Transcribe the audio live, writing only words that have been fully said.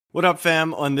What up,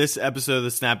 fam? On this episode of the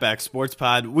Snapback Sports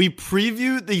Pod, we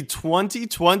preview the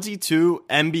 2022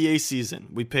 NBA season.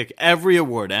 We pick every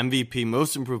award, MVP,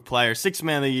 Most Improved Player, Sixth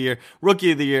Man of the Year,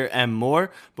 Rookie of the Year, and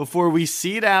more before we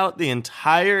seed out the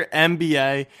entire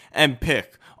NBA and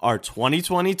pick our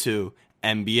 2022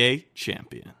 NBA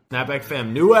champion. Snapback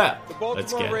fam, new app. The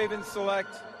Baltimore Ravens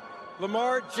select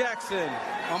Lamar Jackson.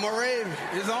 I'm a Raven.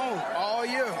 He's on all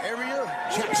year, every year.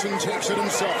 Jackson takes it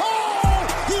himself. Oh!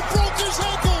 He broke his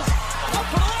ankles!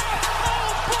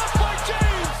 Blocked by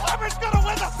James! Auburn's gonna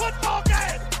win the football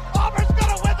game! Auburn's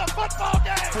gonna win the football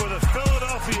game! For the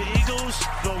Philadelphia Eagles,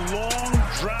 the long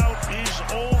drought is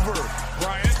over.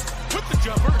 Bryant with the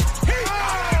jumper.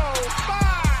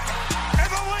 And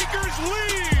the Lakers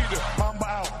lead! Mamba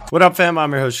out. What up, fam?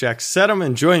 I'm your host, Jack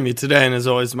Settleman. Joining me today, and as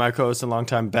always, my co-host and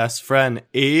longtime best friend,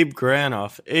 Abe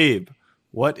Granoff. Abe,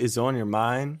 what is on your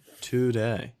mind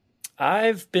today?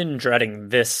 I've been dreading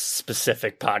this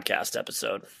specific podcast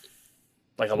episode,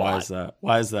 like a lot.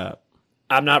 Why is that?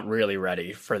 I'm not really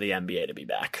ready for the NBA to be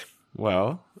back.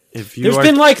 Well, if you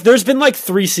there's been like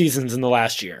 3 seasons in the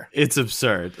last year. it's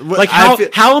absurd. Like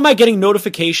how am I getting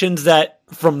notifications that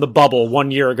from the bubble 1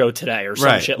 year ago today or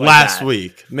some shit like last that?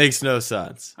 week makes no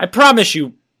sense. I promise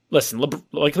you. Listen,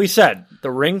 like we said, the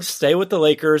rings stay with the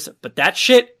Lakers, but that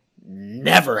shit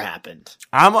never happened.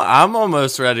 I'm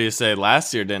almost ready to say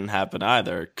last year didn't happen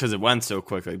either because it went so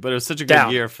quickly. But it was such a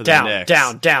good year for the Knicks.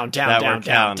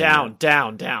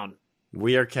 Down.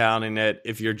 We are counting it.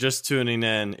 If you're just tuning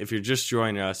in, if you're just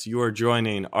joining us, you are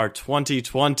joining our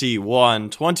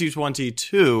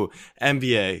 2021-2022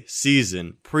 NBA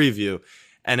season preview.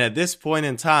 And at this point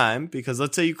in time, because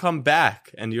let's say you come back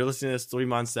and you're listening to this 3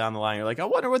 months down the line, you're like, I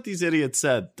wonder what these idiots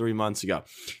said 3 months ago.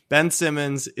 Ben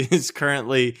Simmons is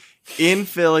currently in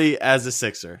Philly as a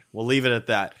Sixer. We'll leave it at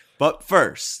that. But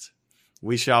first,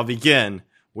 we shall begin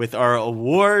with our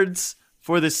awards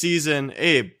for the season.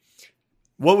 Abe,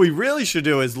 what we really should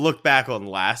do is look back on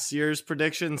last year's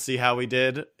predictions, see how we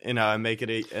did, and make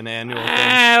it an annual thing.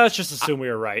 Let's just assume we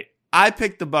were right. I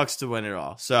picked the Bucks to win it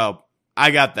all, so I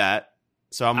got that.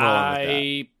 So I'm rolling with that.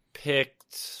 I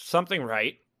picked something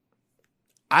right.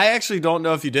 I actually don't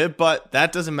know if you did, but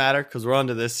that doesn't matter because we're on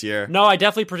to this year. No, I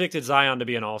definitely predicted Zion to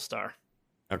be an all-star.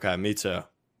 Okay, me too.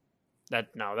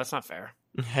 That's not fair.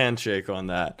 Handshake on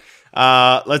that.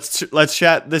 Let's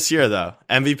chat this year though.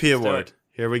 MVP award.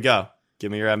 Here we go.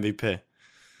 Give me your MVP.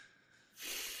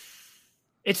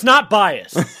 It's not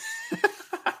biased.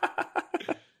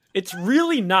 It's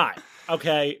really not.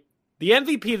 Okay. The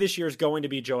MVP this year is going to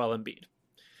be Joel Embiid.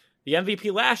 The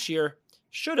MVP last year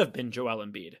should have been Joel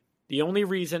Embiid. The only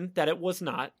reason that it was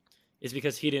not is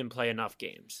because he didn't play enough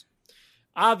games.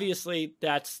 Obviously,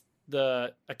 that's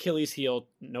the Achilles heel,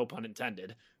 no pun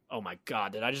intended. Oh my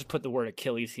God, did I just put the word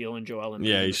Achilles heel in Joel Embiid?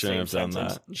 Yeah, you shouldn't have done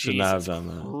that. Should not have done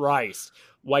that. Christ.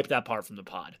 Wipe that part from the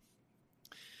pod.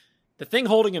 The thing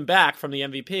holding him back from the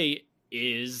MVP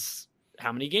is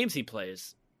how many games he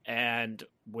plays. And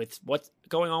with what's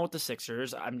going on with the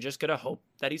Sixers, I'm just going to hope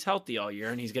that he's healthy all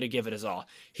year and he's going to give it his all.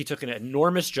 He took an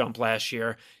enormous jump last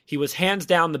year. He was hands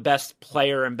down the best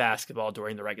player in basketball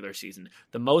during the regular season.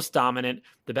 The most dominant,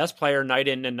 the best player night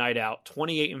in and night out,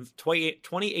 28 and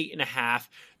a half,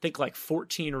 I think like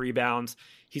 14 rebounds.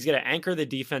 He's going to anchor the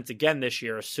defense again this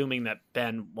year, assuming that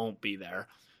Ben won't be there.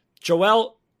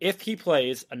 Joel, if he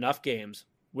plays enough games,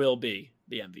 will be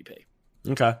the MVP.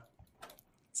 Okay.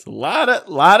 It's a lot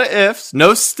of ifs,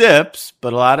 no stips,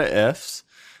 but a lot of ifs.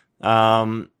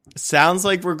 Sounds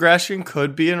like regression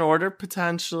could be in order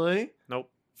potentially.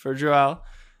 Nope. For Joel.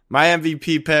 My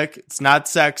MVP pick, it's not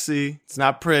sexy, it's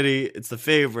not pretty, it's the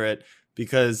favorite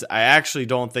because I actually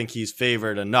don't think he's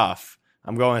favored enough.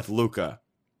 I'm going with Luka.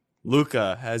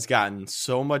 Luka has gotten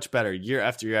so much better year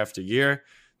after year after year.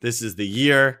 This is the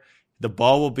year. The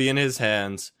ball will be in his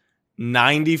hands.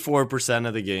 94%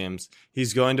 of the games.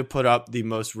 He's going to put up the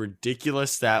most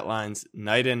ridiculous stat lines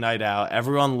night in, night out.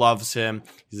 Everyone loves him.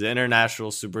 He's an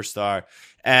international superstar.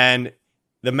 And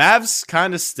the Mavs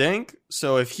kind of stink.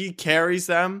 So if he carries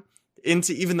them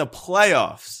into even the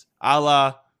playoffs, I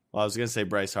was going to say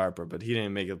Bryce Harper, but he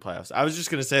didn't make it the playoffs. I was just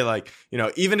going to say,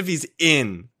 even if he's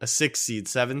in a 6 seed,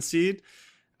 7 seed,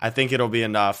 I think it'll be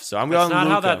enough. So I'm going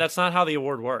Luka. That's not how the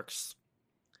award works.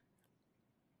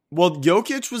 Well,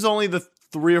 Jokic was only the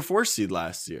 3 or 4 seed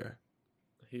last year.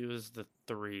 He was the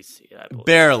 3 seed, I believe.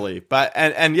 Barely. But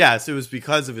and yes, it was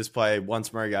because of his play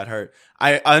once Murray got hurt.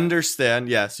 I understand,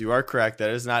 yes, you are correct. That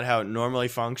is not how it normally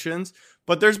functions.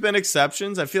 But there's been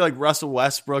exceptions. I feel like Russell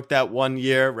Westbrook that 1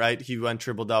 year, right? He went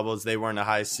triple doubles. They weren't a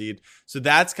high seed. So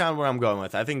that's kind of what I'm going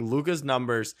with. I think Luka's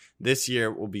numbers this year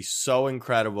will be so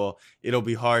incredible. It'll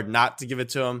be hard not to give it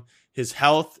to him. his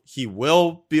health, he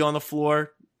will be on the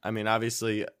floor. I mean,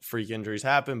 obviously, freak injuries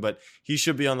happen, but he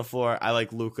should be on the floor. I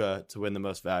like Luka to win the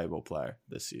most valuable player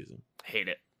this season. Hate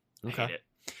it. Okay. Hate it.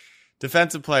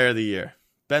 Defensive player of the year.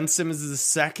 Ben Simmons is the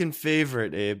second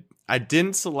favorite, Abe. I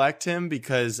didn't select him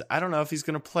because I don't know if he's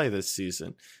going to play this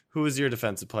season. Who is your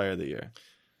defensive player of the year?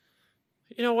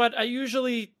 You know what? I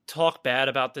usually talk bad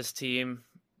about this team,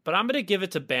 but I'm going to give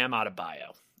it to Bam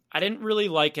Adebayo. I didn't really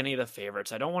like any of the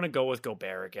favorites. I don't want to go with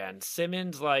Gobert again.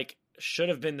 Simmons, should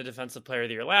have been the defensive player of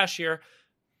the year last year,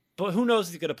 but who knows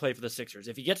if he's going to play for the Sixers.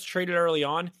 If he gets traded early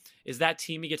on, is that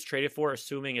team he gets traded for,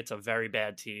 assuming it's a very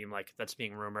bad team, like that's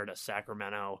being rumored, a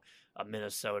Sacramento, a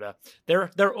Minnesota,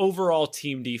 their overall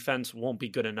team defense won't be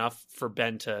good enough for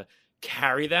Ben to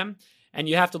carry them. And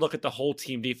you have to look at the whole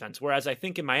team defense. Whereas I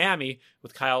think in Miami,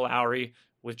 with Kyle Lowry,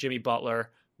 with Jimmy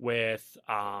Butler, with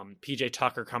PJ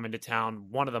Tucker coming to town,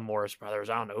 one of the Morris brothers,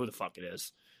 I don't know who the fuck it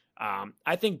is.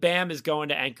 I think Bam is going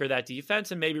to anchor that defense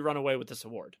and maybe run away with this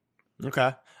award.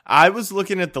 Okay. I was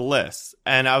looking at the list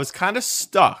and I was kind of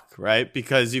stuck, right?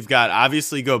 Because you've got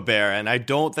obviously Gobert, and I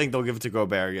don't think they'll give it to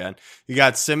Gobert again. You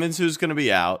got Simmons, who's going to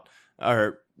be out,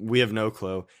 or we have no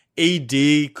clue.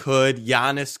 AD could,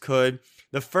 Giannis could.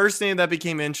 The first name that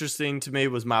became interesting to me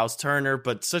was Miles Turner,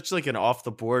 but such like an off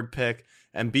the board pick.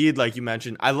 Embiid, like you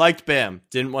mentioned, I liked Bam.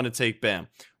 Didn't want to take Bam.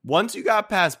 Once you got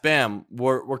past Bam,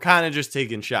 we're kind of just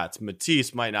taking shots.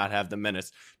 Matisse might not have the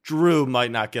minutes. Drew might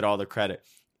not get all the credit.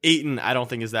 Ayton, I don't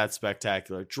think is that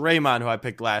spectacular. Draymond, who I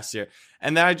picked last year.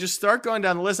 And then I just start going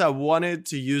down the list. I wanted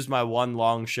to use my one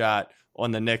long shot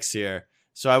on the Knicks here.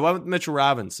 So I went with Mitchell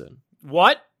Robinson.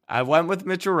 What? I went with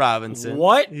Mitchell Robinson.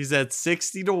 What? He's at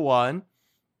 60-1.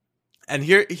 And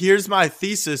here's my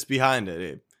thesis behind it,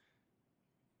 Abe.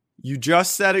 You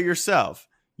just said it yourself.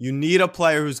 You need a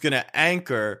player who's going to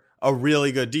anchor a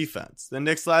really good defense. The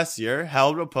Knicks last year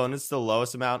held opponents to the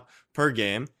lowest amount per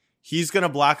game. He's going to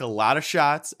block a lot of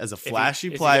shots as a flashy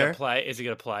player. Is he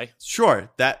going to play? Sure.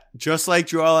 That just like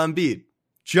Joel Embiid.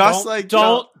 Joel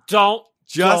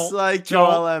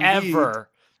Embiid.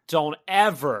 Don't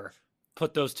ever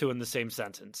put those two in the same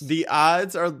sentence. The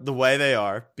odds are the way they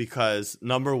are because,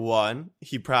 number one,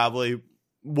 he probably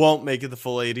won't make it the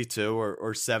full 82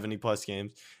 or 70 plus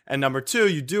games. And number two,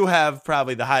 you do have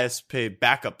probably the highest paid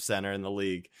backup center in the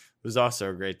league, who's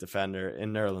also a great defender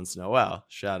in Nerlens Noel.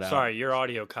 Shout out. Sorry, your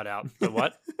audio cut out. The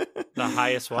what? The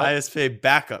highest what? Highest paid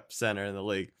backup center in the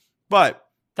league. But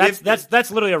that's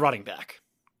literally a running back.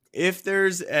 If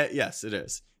there's yes, it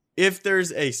is. If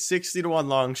there's a 60-1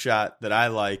 long shot that I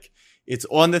like, it's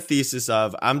on the thesis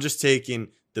of I'm just taking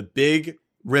the big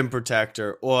rim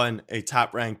protector on a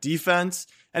top-ranked defense,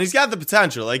 and he's got the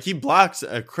potential. Like, he blocks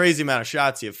a crazy amount of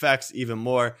shots. He affects even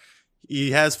more.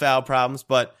 He has foul problems,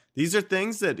 but these are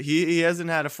things that he hasn't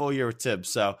had a full year with Tibbs.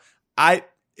 So,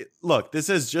 look, this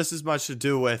has just as much to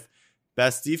do with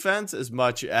best defense as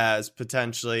much as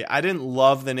potentially I didn't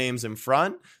love the names in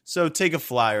front, so take a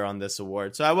flyer on this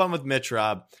award. So I went with Mitch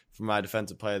Rob for my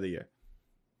defensive player of the year.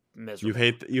 Miserable.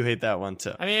 You hate that one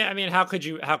too. I mean, how could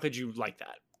you like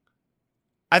that?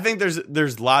 I think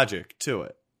there's logic to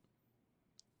it.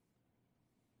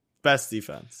 Best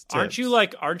defense. Aren't you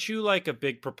like a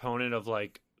big proponent of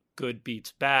like good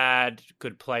beats bad,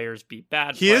 good players beat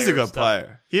bad? He is a good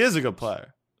player. He is a good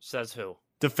player. Says who?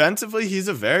 Defensively, he's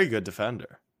a very good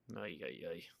defender. Ay.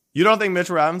 You don't think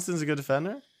Mitchell Robinson's a good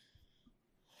defender?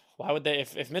 Why would they?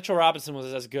 If Mitchell Robinson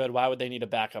was as good, why would they need a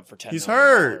backup for $10 He's million?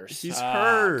 hurt. He's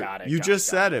hurt. Got it. You just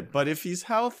said it. But if he's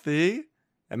healthy,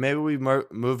 and maybe we move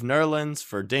Nerlens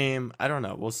for Dame, I don't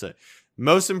know. We'll see.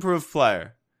 Most improved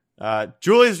player.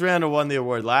 Julius Randle won the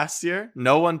award last year.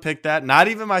 No one picked that. Not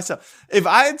even myself. If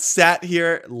I had sat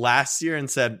here last year and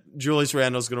said Julius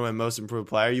Randle's going to win most improved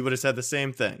player, you would have said the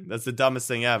same thing. That's the dumbest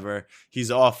thing ever.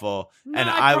 He's awful. And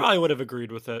I probably would have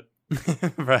agreed with it.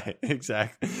 Right,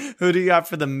 exactly. Who do you got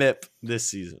for the MIP this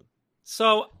season?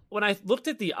 So when I looked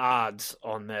at the odds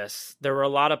on this, there were a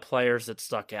lot of players that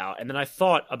stuck out. And then I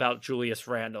thought about Julius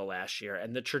Randle last year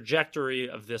and the trajectory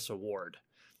of this award.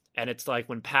 And it's like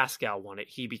when Pascal won it,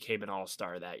 he became an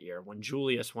all-star that year. When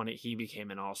Julius won it, he became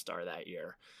an all-star that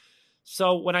year.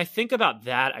 So when I think about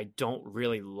that, I don't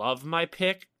really love my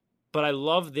pick, but I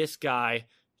love this guy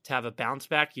to have a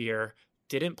bounce-back year,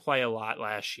 didn't play a lot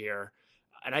last year,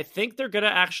 and I think they're going to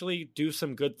actually do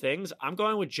some good things. I'm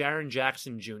going with Jaren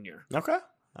Jackson Jr. Okay,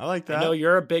 I like that. I know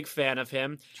you're a big fan of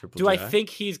him. Triple J. I think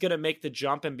he's going to make the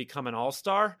jump and become an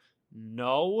all-star?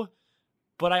 No.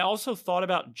 But I also thought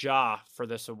about Ja for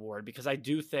this award because I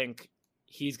do think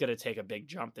he's going to take a big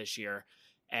jump this year.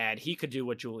 And he could do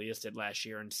what Julius did last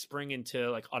year and spring into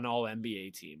like an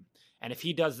all-NBA team. And if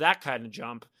he does that kind of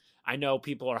jump, I know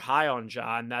people are high on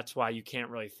Ja, and that's why you can't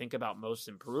really think about most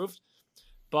improved.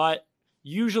 But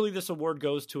usually this award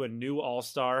goes to a new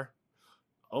All-Star.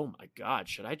 Oh my God,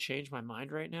 should I change my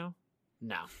mind right now?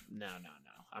 No.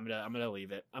 I'm gonna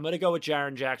leave it. I'm gonna go with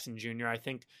Jaren Jackson Jr. I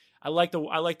think I like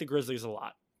the Grizzlies a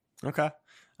lot. Okay.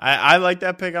 I like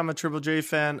that pick. I'm a Triple J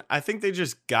fan. I think they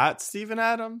just got Steven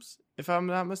Adams, if I'm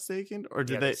not mistaken. Or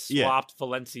did they swapped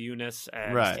Valanciunas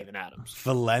and Steven Adams.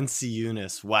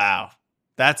 Valanciunas. Wow.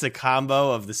 That's a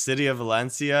combo of the city of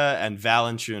Valencia and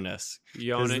Valanciunas.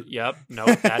 Yep. No,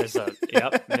 that is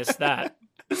missed that.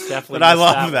 Definitely. But I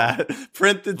love that.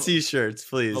 Print the t-shirts,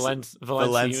 please.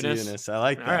 Valanciunas. I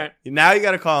like that. All right. Now you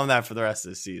got to call him that for the rest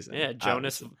of the season. Yeah,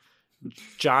 Jonas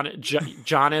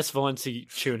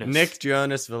Valanciunas. Nick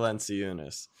Jonas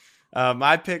Valanciunas.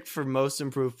 My pick for most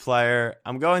improved player,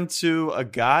 I'm going to a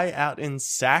guy out in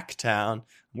Sacktown.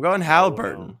 I'm going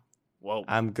Haliburton. Whoa.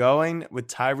 I'm going with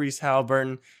Tyrese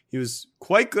Haliburton. He was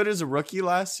quite good as a rookie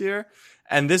last year.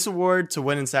 And this award to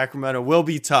win in Sacramento will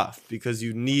be tough because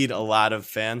you need a lot of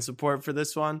fan support for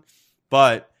this one.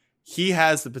 But he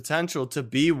has the potential to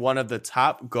be one of the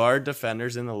top guard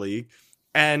defenders in the league.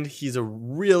 And he's a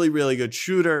really, really good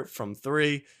shooter from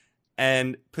three.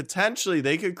 And potentially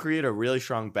they could create a really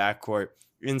strong backcourt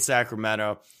in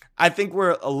Sacramento. I think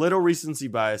we're a little recency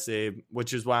bias, Abe,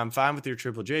 which is why I'm fine with your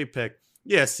Triple J pick.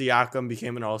 Yeah, Siakam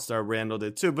became an all-star. Randall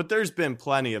did too. But there's been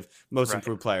plenty of most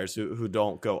improved players who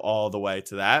don't go all the way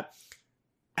to that.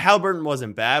 Haliburton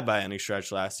wasn't bad by any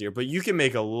stretch last year, but you can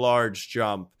make a large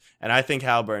jump. And I think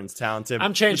Haliburton's talented.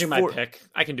 I'm changing my pick.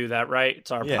 I can do that, right?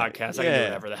 It's our podcast. I can do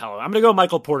whatever the hell. I'm going to go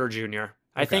Michael Porter Jr.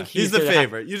 I think he's the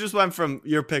favorite. You just went from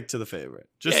your pick to the favorite.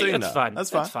 Just so you know. That's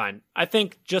fine. I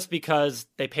think just because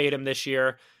they paid him this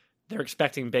year, they're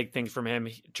expecting big things from him.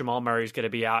 Jamal Murray's going to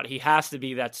be out. He has to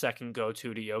be that second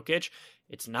go-to to Jokic.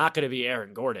 It's not going to be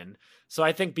Aaron Gordon. So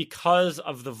I think because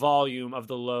of the volume of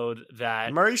the load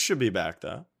that... Murray should be back,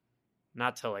 though.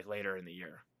 Not till later in the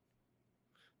year.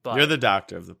 But you're the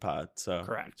doctor of the pod, so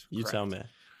correct. You tell me.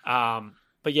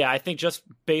 But yeah, I think just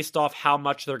based off how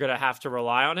much they're going to have to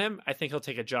rely on him, I think he'll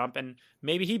take a jump, and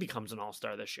maybe he becomes an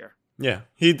all-star this year. Yeah,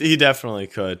 he definitely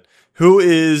could. Who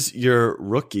is your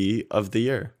rookie of the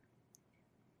year?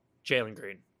 Jalen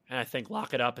Green. And I think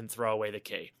lock it up and throw away the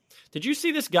key. Did you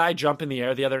see this guy jump in the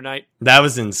air the other night? That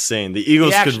was insane. The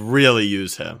Eagles could really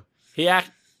use him.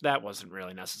 That wasn't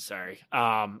really necessary.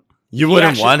 You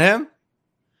wouldn't want him?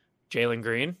 Jalen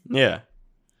Green? Yeah.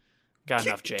 Got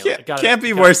enough Jalen. Can't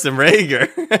be worse than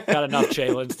Rager. Got enough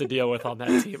Jalen's to deal with on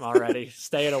that team already.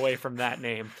 Staying away from that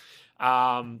name.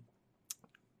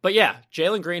 But yeah,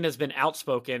 Jalen Green has been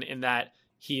outspoken in that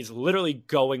he's literally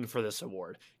going for this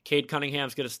award. Cade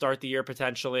Cunningham's going to start the year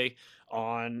potentially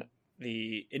on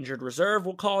the injured reserve,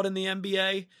 we'll call it in the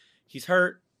NBA. He's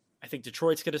hurt. I think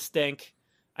Detroit's going to stink.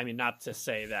 I mean, not to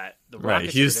say that the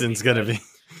Rockets Houston's going to be.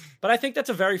 But I think that's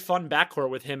a very fun backcourt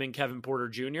with him and Kevin Porter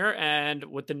Jr. And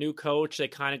with the new coach, they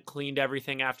kind of cleaned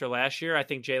everything after last year. I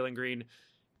think Jalen Green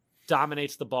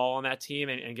dominates the ball on that team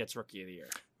and gets Rookie of the Year.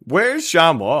 Where's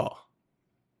John Wall?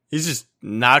 He's just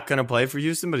not going to play for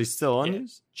Houston, but he's still on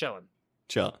Houston?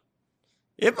 Chilling.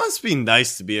 It must be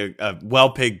nice to be a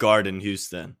well-paid guard in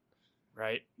Houston.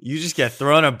 Right. You just get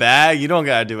thrown a bag. You don't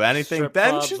got to do anything. Strip Ben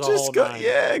clubs, should just go. nine.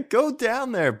 Yeah, go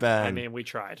down there, Ben. I mean, we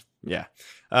tried. Yeah.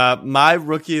 My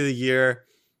Rookie of the Year,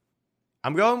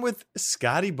 I'm going with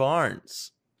Scotty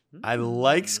Barnes. I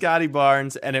like Scotty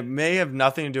Barnes, and it may have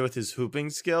nothing to do with his hooping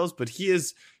skills, but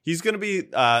he's going to be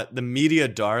the media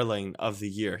darling of the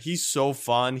year. He's so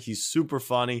fun. He's super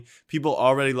funny. People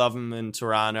already love him in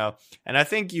Toronto. And I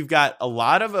think you've got a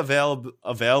lot of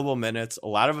available minutes, a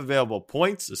lot of available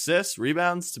points, assists,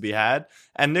 rebounds to be had.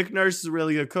 And Nick Nurse is a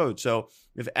really good coach. So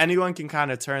if anyone can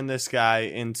kind of turn this guy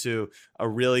into a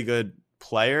really good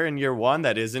player in year one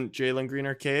that isn't Jalen Green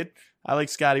or Cade, I like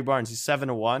Scotty Barnes. He's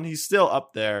 7-1. He's still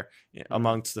up there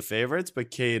amongst the favorites,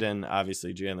 but Cade and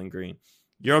obviously Jalen Green.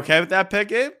 You're okay with that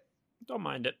pick, Abe? Don't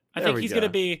mind it. I think he's going to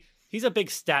be – he's a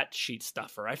big stat sheet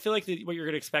stuffer. I feel like what you're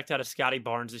going to expect out of Scotty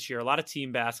Barnes this year, a lot of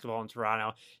team basketball in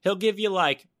Toronto, he'll give you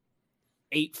like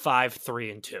 8, 5,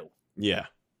 3, and 2. Yeah.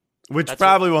 Which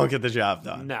probably won't get the job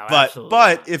done. No,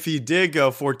 but if he did go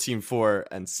 14, 4,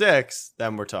 and 6,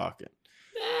 then we're talking.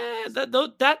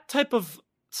 That type of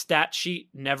stat sheet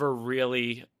never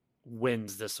really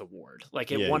wins this award.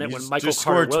 Like it won it when Michael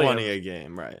Carter Williams scored 20 a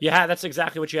game, right? Yeah, that's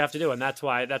exactly what you have to do, and that's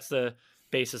why that's the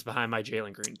basis behind my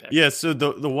Jalen Green pick. Yeah, so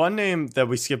the one name that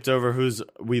we skipped over,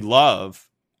 we love,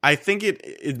 I think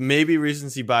it may be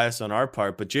recency bias on our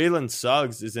part, but Jalen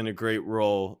Suggs is in a great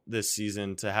role this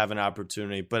season to have an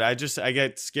opportunity. But I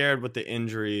get scared with the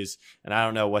injuries, and I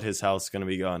don't know what his health's going to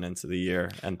be going into the year.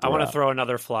 And I want to throw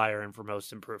another flyer in for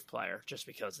most improved player, just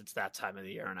because it's that time of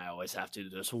the year, and I always have to do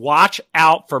this. Watch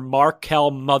out for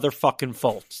Markelle motherfucking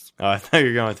Fultz. Oh, I thought you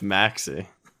were going with Maxey.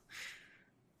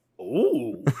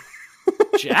 Ooh.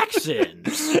 Jackson.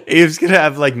 Abe's going to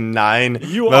have like 9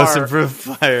 most improved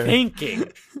players.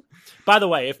 Thinking. By the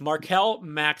way, if Markelle,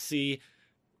 Maxey,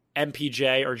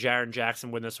 MPJ, or Jaren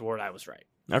Jackson win this award, I was right.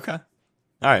 Okay. All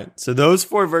right. So those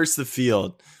 4 versus the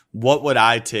field, what would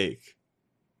I take?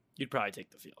 You'd probably take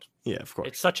the field. Yeah, of course.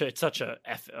 It's such a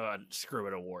screw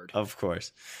it award. Of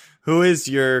course. Who is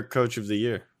your coach of the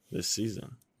year this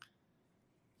season?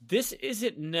 This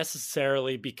isn't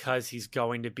necessarily because he's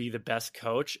going to be the best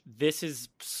coach. This is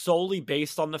solely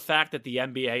based on the fact that the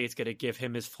NBA is going to give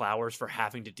him his flowers for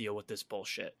having to deal with this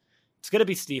bullshit. It's going to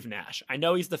be Steve Nash. I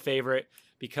know he's the favorite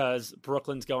because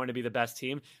Brooklyn's going to be the best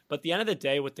team. But at the end of the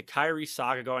day, with the Kyrie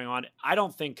saga going on, I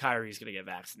don't think Kyrie's going to get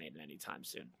vaccinated anytime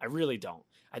soon. I really don't.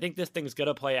 I think this thing's going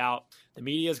to play out. The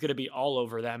media is going to be all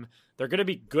over them. They're going to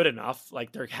be good enough.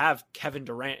 Like, they have Kevin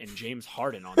Durant and James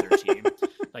Harden on their team.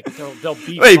 Like, they'll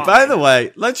be Wait, fine. by the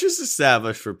way, let's just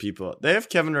establish for people. They have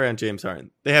Kevin Durant, James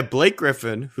Harden. They have Blake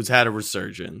Griffin, who's had a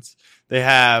resurgence. They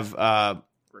have...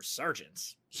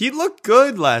 resurgence. He looked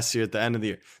good last year at the end of the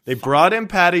year. They brought in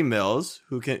Patty Mills,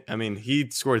 he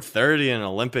scored 30 in an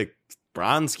Olympic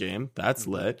bronze game. That's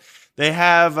lit. They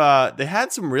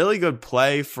had some really good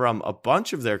play from a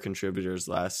bunch of their contributors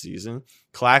last season.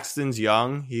 Claxton's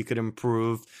young. He could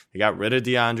improve. They got rid of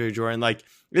DeAndre Jordan. Like,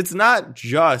 it's not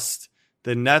just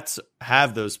the Nets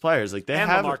have those players. Like, they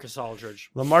have LaMarcus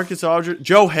Aldridge.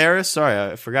 Joe Harris.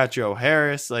 Sorry, I forgot Joe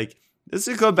Harris. Like, this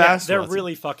is a good basketball They're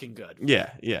really fucking good.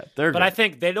 Yeah, they're good. But I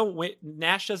think they don't win.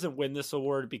 Nash doesn't win this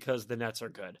award because the Nets are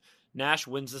good. Nash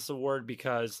wins this award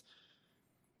because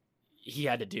he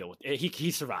had to deal with it.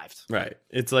 He survived. Right.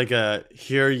 It's like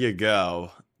here you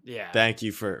go. Yeah. Thank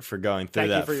you for going through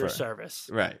that. Thank you for your service.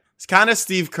 Right. It's kind of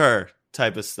Steve Kerr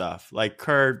type of stuff. Like,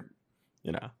 Kerr,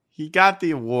 he got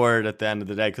the award at the end of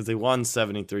the day because they won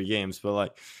 73 games, but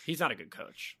like, he's not a good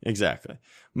coach. Exactly.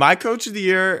 My coach of the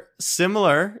year,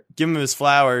 similar, give him his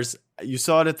flowers. You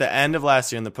saw it at the end of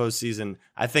last year in the postseason.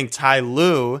 I think Ty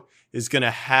Lue is going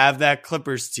to have that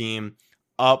Clippers team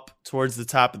up towards the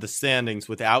top of the standings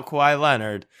without Kawhi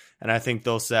Leonard. And I think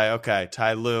they'll say, okay,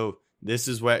 Ty Lue, this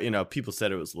is where, people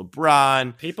said it was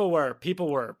LeBron. People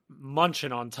were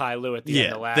munching on Ty Lue at the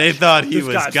end of last year. They thought he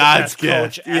was God's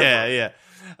gift. Yeah.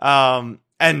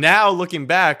 And now looking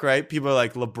back, right, people are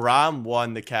like, LeBron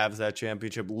won the Cavs that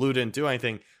championship. Lue didn't do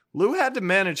anything. Lue had to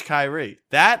manage Kyrie.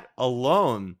 That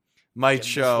alone might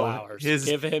show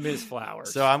give him his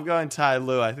flowers. So I'm going Ty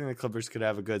Lue. I think the Clippers could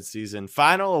have a good season.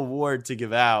 Final award to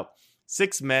give out,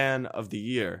 6th man of the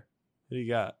year. Who do you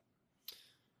got?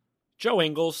 Joe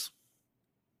Ingles.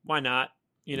 Why not?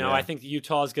 I think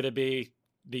Utah is going to be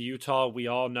the Utah we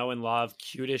all know and love.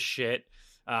 Cute as shit.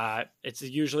 It's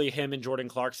usually him and Jordan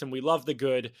Clarkson. We love the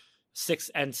good 6th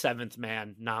and 7th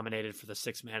man nominated for the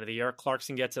 6th man of the year.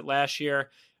 Clarkson gets it last year.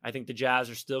 I think the Jazz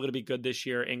are still going to be good this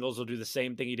year. Ingles will do the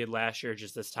same thing he did last year.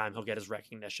 Just this time he'll get his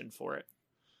recognition for it.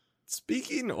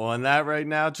 Speaking on that right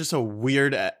now, just a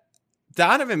weird...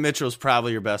 Donovan Mitchell's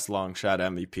probably your best long shot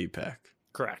MVP pick.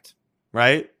 Correct.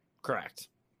 Right? Correct.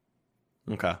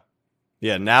 Okay.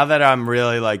 Yeah, now that I'm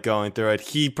really like going through it,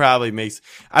 he probably makes...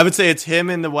 I would say it's him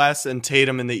in the West and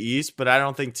Tatum in the East, but I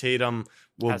don't think Tatum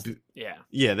will be...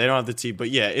 Yeah, they don't have the team. But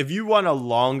yeah, if you want a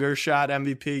longer shot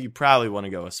MVP, you probably want to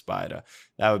go with Spida.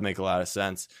 That would make a lot of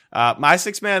sense. My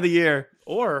 6th man of the year...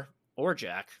 Or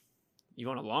Jack, you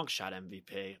want a long shot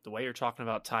MVP. The way you're talking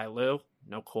about Ty Lue,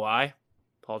 no Kawhi,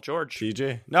 Paul George.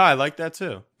 PG. No, I like that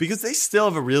too. Because they still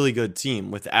have a really good team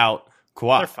without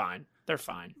Kawhi. They're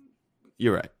fine.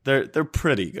 You're right. They're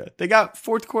pretty good. They got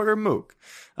 4th quarter Mook.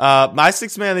 My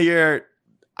 6th man of the year,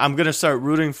 I'm going to start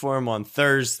rooting for him on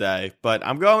Thursday, but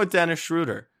I'm going with Dennis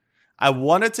Schroeder. I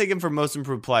want to take him for most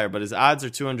improved player, but his odds are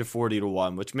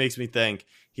 240-1, which makes me think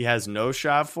he has no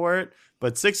shot for it.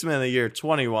 But 6th man of the year,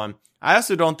 21. I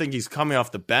also don't think he's coming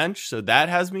off the bench, so that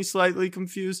has me slightly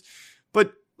confused.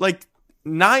 But like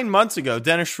 9 months ago,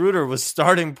 Dennis Schroeder was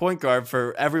starting point guard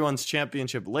for everyone's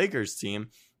championship Lakers team.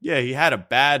 Yeah, he had a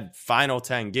bad final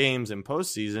 10 games in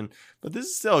postseason, but this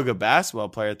is still a good basketball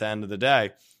player at the end of the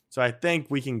day. So I think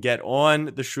we can get on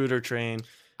the Schroeder train.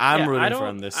 I'm rooting for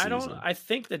him this season. I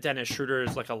think that Dennis Schroeder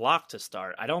is like a lock to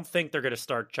start. I don't think they're going to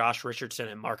start Josh Richardson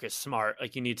and Marcus Smart.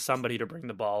 Like, you need somebody to bring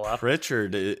the ball up.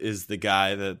 Pritchard is the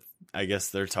guy that I guess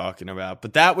they're talking about,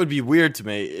 but that would be weird to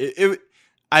me.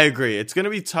 I agree. It's going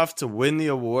to be tough to win the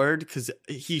award because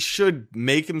he should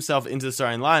make himself into the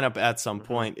starting lineup at some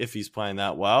point if he's playing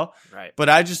that well. Right. But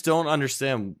I just don't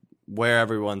understand where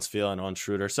everyone's feeling on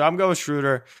Schroeder. So I'm going with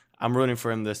Schroeder. I'm rooting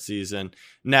for him this season.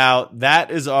 Now, that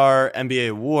is our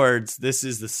NBA awards. This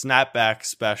is the snapback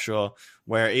special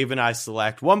where Abe and I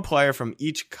select one player from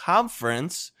each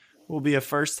conference who will be a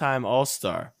first-time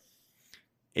All-Star.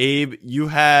 Abe,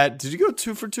 did you go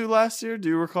 2 for 2 last year? Do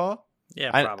you recall? Yeah,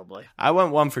 probably. I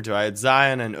went 1 for 2. I had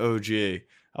Zion and OG.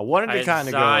 I wanted to kind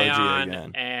of go OG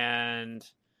again. And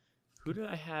who did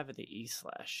I have in the East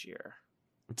last year?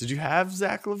 Did you have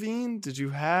Zach LaVine? Did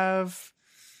you have...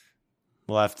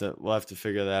 We'll have to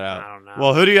figure that out. I don't know.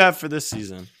 Well, who do you have for this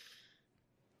season?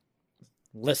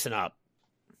 Listen up,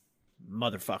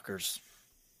 motherfuckers.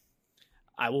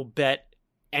 I will bet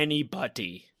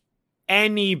anybody.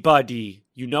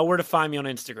 You know where to find me on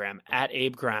Instagram, at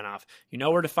Abe Granoff. You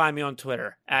know where to find me on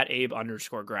Twitter, at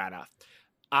Abe_Granoff.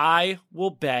 I will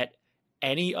bet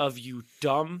any of you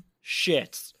dumb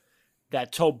shits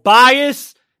that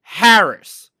Tobias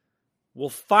Harris will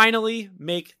finally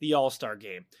make the All-Star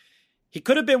game. He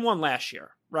could have been one last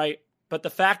year, right? But the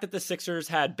fact that the Sixers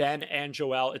had Ben and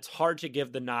Joel, it's hard to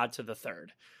give the nod to the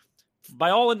third. By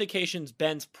all indications,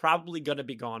 Ben's probably going to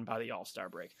be gone by the All-Star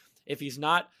break. If he's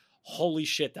not, holy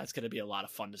shit, that's going to be a lot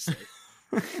of fun to see.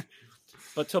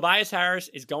 But Tobias Harris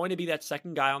is going to be that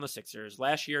second guy on the Sixers.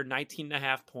 Last year,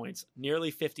 19.5 points, nearly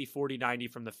 50, 40, 90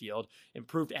 from the field,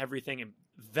 improved everything and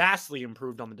vastly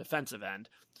improved on the defensive end.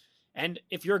 And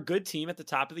if you're a good team at the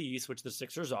top of the East, which the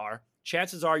Sixers are,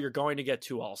 chances are you're going to get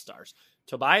 2 All-Stars.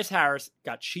 Tobias Harris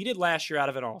got cheated last year out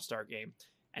of an All-Star game,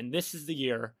 and this is the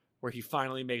year where he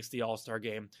finally makes the All-Star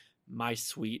game. My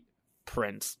sweet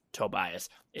Prince Tobias.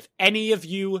 If any of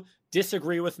you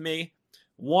disagree with me,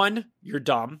 1, you're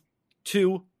dumb.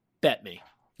 2, bet me.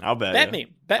 I'll bet Bet you.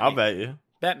 me. Bet I'll me. bet you.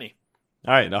 Bet me.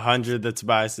 All right, 100 that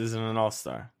Tobias isn't an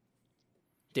All-Star.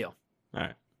 Deal. All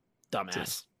right.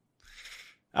 Dumbass.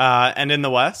 And in the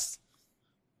West?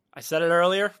 I said it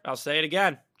earlier. I'll say it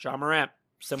again. Ja Morant,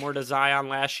 similar to Zion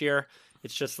last year.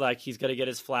 It's just like he's going to get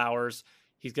his flowers.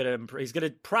 He's going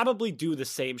to probably do the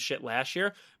same shit last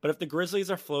year. But if the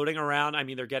Grizzlies are floating around, I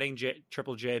mean, they're getting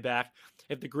Triple J back.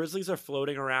 If the Grizzlies are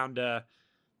floating around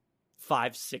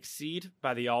 5-6 seed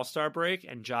by the All-Star break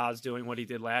and Ja's doing what he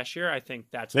did last year, I think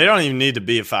that's... They don't even need to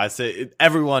be a 5-6.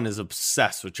 Everyone is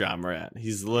obsessed with Ja Morant.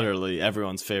 He's literally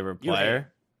everyone's favorite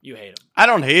player. You hate him. I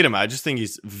don't hate him. I just think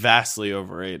he's vastly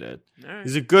overrated. Right.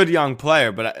 He's a good young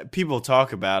player, but people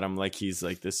talk about him like he's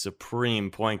like this supreme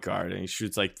point guard, and he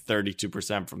shoots like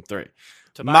 32% from 3.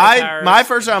 My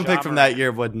first round pick from that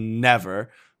year would never,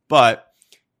 but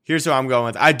here's who I'm going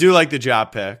with. I do like the Ja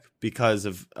pick because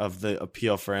of the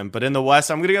appeal for him, but in the West,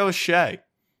 I'm going to go with Shea.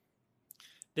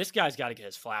 This guy's got to get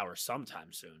his flowers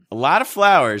sometime soon. A lot of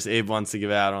flowers Abe wants to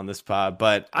give out on this pod,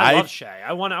 but I love Shea.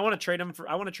 I want to trade him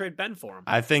I want to trade Ben for him.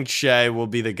 I think Shea will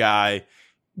be the guy.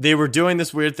 They were doing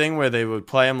this weird thing where they would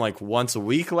play him like once a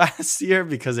week last year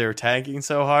because they were tanking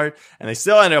so hard, and they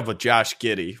still ended up with Josh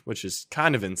Giddey, which is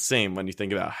kind of insane when you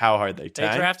think about how hard they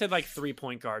tanked. They drafted like 3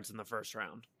 point guards in the first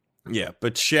round. Yeah,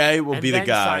 but Shea will be the guy. And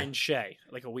then signed Shea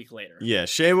like a week later. Yeah,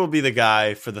 Shea will be the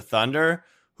guy for the Thunder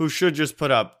who should just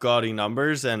put up gaudy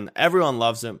numbers, and everyone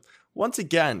loves him. Once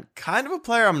again, kind of a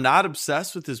player I'm not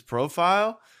obsessed with his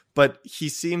profile, but he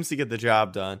seems to get the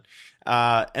job done.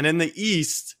 And in the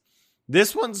East,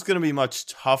 this one's going to be much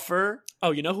tougher. Oh,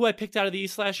 you know who I picked out of the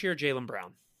East last year? Jaylen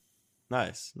Brown.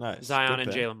 Nice. Zion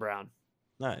and Jaylen Brown.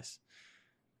 Nice.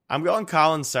 I'm going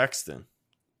Colin Sexton.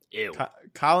 Ew.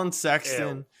 Colin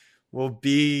Sexton will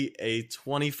be a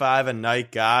 25 a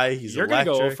night guy. You're going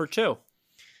to go 0 for 2.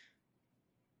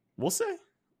 We'll see.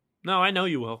 No, I know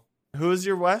you will. Who is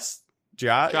your West?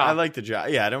 Ja? Ja. I like the Ja.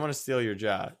 Yeah, I don't want to steal your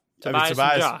Ja. Tobias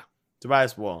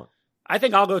Tobias won't. I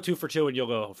think I'll go 2 for 2 and you'll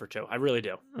go 0 for 2. I really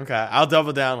do. Okay, I'll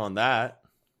double down on that.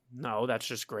 No, that's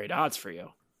just great odds for you.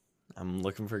 I'm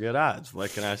looking for good odds.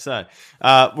 What can I say?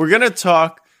 We're going to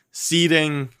talk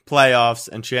seeding, playoffs,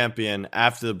 and champion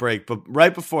after the break. But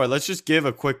right before, let's just give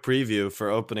a quick preview for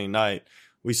opening night.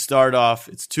 We start off,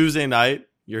 it's Tuesday night.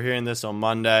 You're hearing this on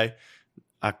Monday,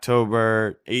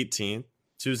 October 18th.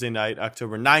 Tuesday night,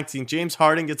 October 19th. James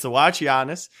Harden gets to watch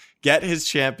Giannis get his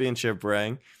championship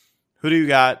ring. Who do you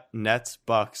got? Nets,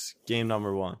 Bucks, game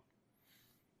number 1.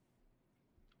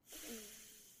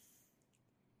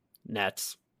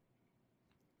 Nets.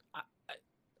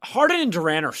 Harden and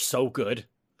Durant are so good.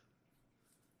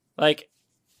 Like,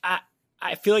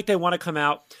 I feel like they want to come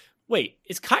out. Wait,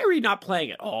 is Kyrie not playing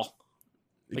at all?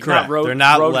 Like, correct. They're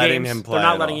not letting him play. They're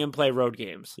not letting him play road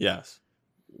games. Yes.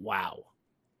 Wow.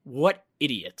 What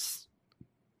idiots.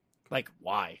 Like,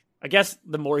 why? I guess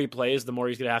the more he plays, the more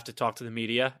he's going to have to talk to the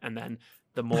media, and then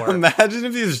the more. Imagine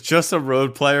if he was just a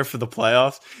road player for the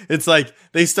playoffs. It's like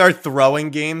they start throwing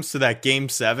games so that Game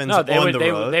 7's on the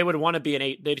road. They would want to be an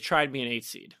 8. They'd try and be an 8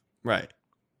 seed. Right.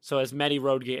 So as many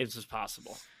road games as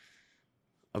possible.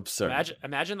 Absurd.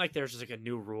 Imagine like there's just like a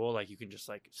new rule, like you can just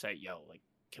like say, "Yo, like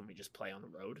can we just play on the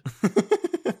road?"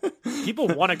 People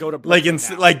want to go to Brooklyn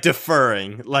like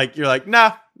deferring. Like you're like,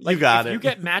 nah, you got it. You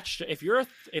get matched. If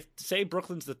say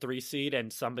Brooklyn's the 3 seed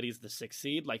and somebody's the 6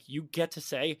 seed, like you get to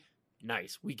say,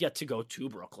 "Nice, we get to go to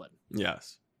Brooklyn."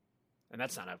 Yes. And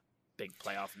that's not a big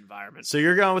playoff environment. So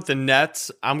you're going with the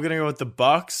Nets. I'm gonna go with the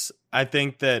Bucks. I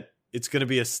think that it's gonna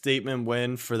be a statement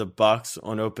win for the Bucks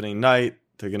on opening night.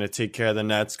 They're going to take care of the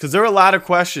Nets because there were a lot of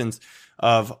questions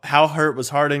of how hurt was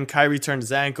Harden. Kyrie turned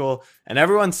his ankle, and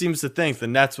everyone seems to think the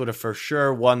Nets would have for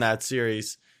sure won that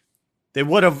series. They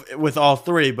would have with all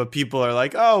 3, but people are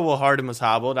like, oh, well, Harden was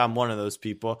hobbled. I'm one of those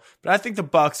people. But I think the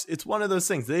Bucks, it's one of those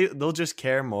things. They'll just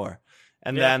care more.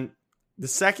 And then the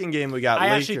second game we got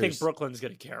Lakers. I actually think Brooklyn's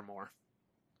going to care more.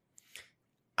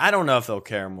 I don't know if they'll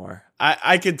care more.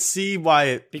 I could see why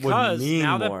it would mean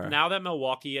more. Now that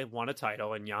Milwaukee had won a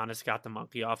title and Giannis got the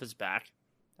monkey off his back,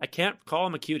 I can't call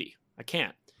him a cutie. I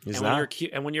can't.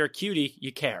 When you're a cutie,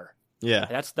 you care.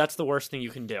 Yeah, that's the worst thing you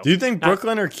can do. Do you think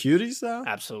Brooklyn are cuties though?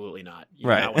 Absolutely not.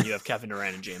 Right. Not when you have Kevin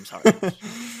Durant and James Harden.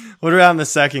 What about in the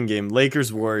second game?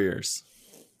 Lakers Warriors.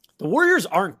 The Warriors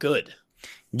aren't good.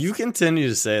 You continue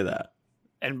to say that.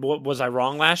 And was I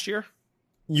wrong last year?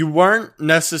 You weren't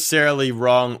necessarily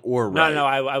wrong or right. No,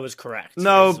 I was correct.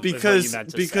 No, because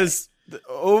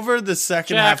over the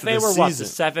second half of the season, they were the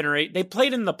 7 or 8. They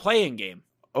played in the play-in game.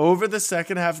 Over the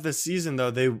second half of the season,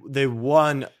 though, they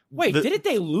won. Wait, didn't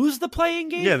they lose the play-in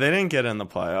game? Yeah, they didn't get in the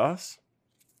playoffs.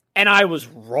 And I was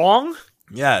wrong?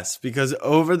 Yes, because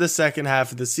over the second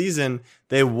half of the season,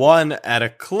 they won at a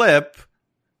clip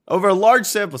over a large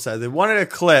sample size. They won at a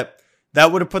clip.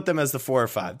 That would have put them as the 4 or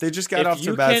 5. They just got off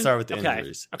to a bad start with the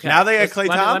injuries. Okay. Now they got Klay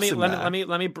Thompson back.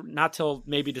 Let me not till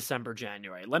maybe December,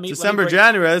 January.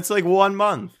 January. It's like 1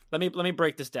 month. Let me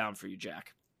break this down for you,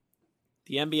 Jack.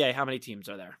 The NBA, how many teams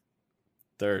are there?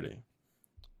 30.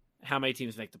 How many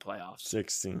teams make the playoffs?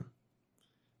 16.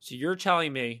 So you're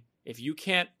telling me if you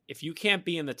can't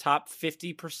be in the top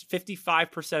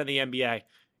 55% of the NBA,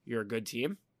 you're a good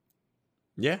team?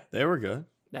 Yeah, they were good.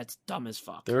 That's dumb as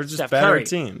fuck. They were just better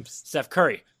teams. Steph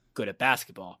Curry, good at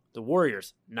basketball. The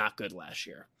Warriors, not good last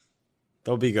year.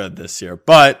 They'll be good this year.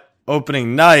 But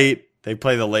opening night, they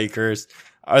play the Lakers.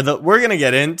 We're going to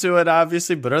get into it,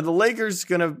 obviously, but are the Lakers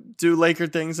going to do Laker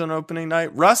things on opening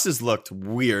night? Russ has looked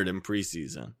weird in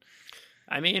preseason.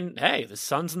 I mean, hey, the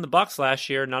Suns and the Bucks last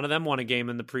year, none of them won a game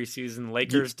in the preseason.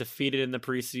 Lakers defeated in the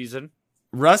preseason.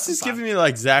 Russ is giving me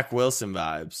like Zach Wilson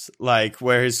vibes, like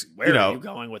where are you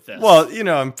going with this? Well, in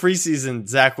preseason,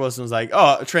 Zach Wilson was like,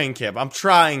 "Oh, training camp, I'm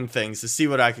trying things to see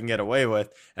what I can get away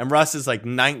with," and Russ is like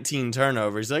 19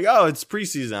 turnovers. He's like, "Oh, it's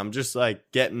preseason. I'm just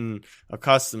like getting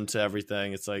accustomed to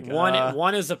everything." It's like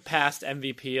one is a past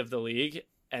MVP of the league,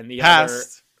 and the other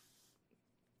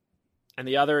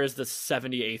is the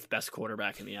 78th best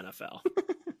quarterback in the NFL.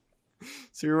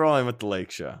 So you're rolling with the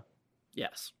Lake Show.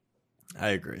 Yes.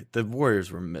 I agree. The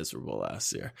Warriors were miserable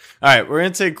last year. All right, we're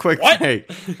going to take a quick break.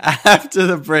 After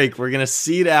the break, we're going to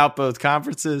seed out both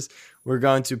conferences. We're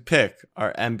going to pick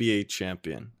our NBA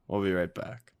champion. We'll be right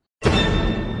back.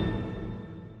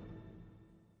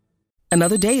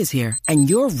 Another day is here, and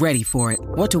you're ready for it.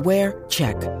 What to wear?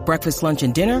 Check. Breakfast, lunch,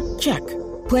 and dinner? Check.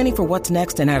 Planning for what's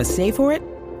next and how to save for it?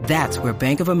 That's where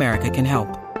Bank of America can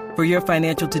help. For your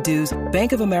financial to-dos,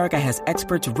 Bank of America has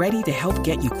experts ready to help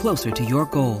get you closer to your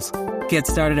goals. Get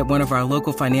started at one of our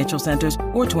local financial centers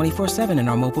or 24/7 in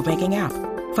our mobile banking app.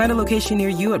 Find a location near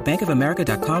you at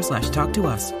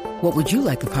bankofamerica.com/talktous. What would you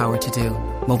like the power to do?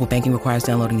 Mobile banking requires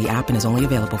downloading the app and is only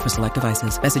available for select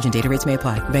devices. Message and data rates may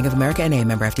apply. Bank of America NA,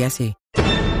 member FDIC.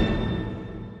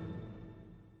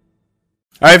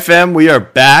 All right, fam, we are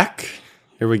back.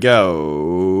 Here we go.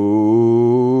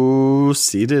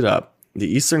 Seeded up. The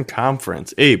Eastern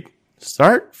Conference. Abe,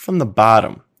 start from the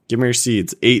bottom. Give me your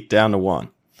seeds. 8 down to 1.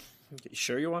 You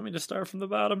sure you want me to start from the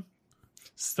bottom?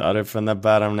 Started from the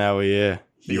bottom now, yeah.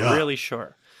 You're really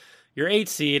sure. You're 8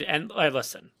 seed, and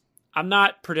listen, I'm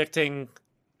not predicting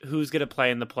who's going to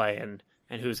play in the play-in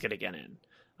and who's going to get in.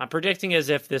 I'm predicting as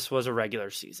if this was a regular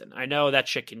season. I know that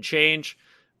shit can change,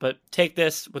 but take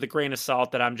this with a grain of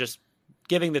salt that I'm just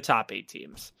giving the top 8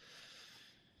 teams.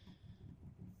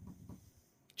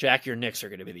 Jack, your Knicks are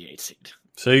going to be the 8 seed.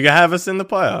 So you can have us in the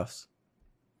playoffs.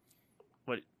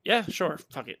 What? Yeah, sure.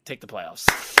 Fuck it. Take the playoffs.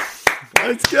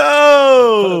 Let's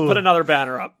go. Put another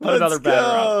banner up. Put another banner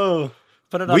up.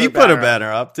 Put another. We put a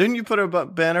banner up. Didn't you put a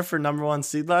banner for number 1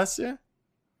 seed last year?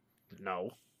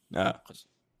 No. No.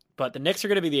 But the Knicks are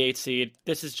going to be the 8th seed.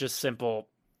 This is just simple.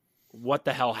 What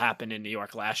the hell happened in New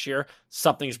York last year?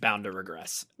 Something's bound to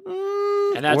regress.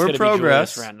 And that's going to be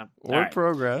Julius Randle.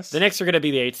 Progress. The Knicks are going to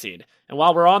be the 8th seed. And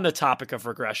while we're on the topic of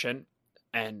regression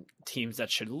and teams that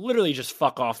should literally just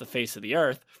fuck off the face of the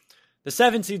earth, the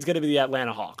 7th seed is going to be the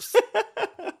Atlanta Hawks.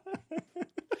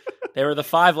 They were the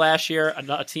 5 last year,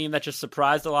 a team that just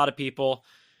surprised a lot of people.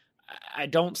 I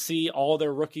don't see all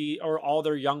their rookie or all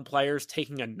their young players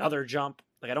taking another jump.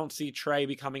 Like, I don't see Trey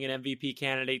becoming an MVP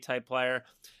candidate type player.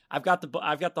 I've got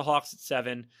the Hawks at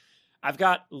 7. I've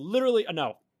got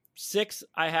 6.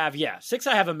 I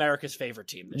have America's favorite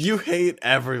team this year. You hate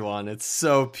everyone. It's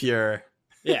so pure.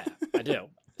 Yeah, I do.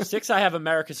 6, I have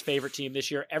America's favorite team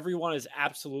this year. Everyone is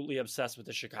absolutely obsessed with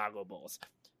the Chicago Bulls.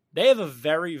 They have a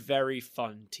very, very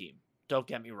fun team. Don't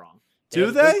get me wrong.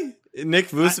 Do they? Nick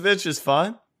Vucevic is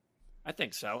fun? I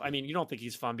think so. I mean, you don't think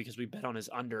he's fun because we bet on his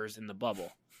unders in the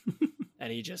bubble.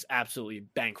 And he just absolutely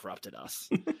bankrupted us.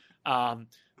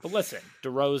 But listen,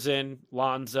 DeRozan,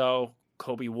 Lonzo,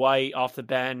 Kobe White off the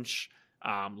bench,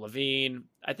 Levine.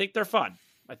 I think they're fun.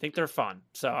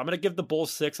 So I'm going to give the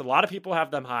Bulls 6. A lot of people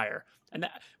have them higher. And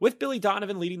with Billy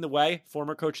Donovan leading the way,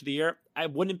 former coach of the year, I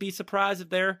wouldn't be surprised if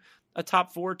they're a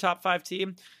top 4, top 5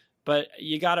 team. But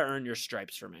you got to earn your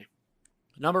stripes for me.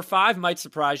 Number 5 might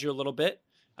surprise you a little bit.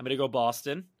 I'm going to go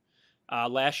Boston.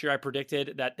 Last year I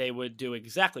predicted that they would do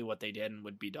exactly what they did and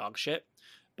would be dog shit.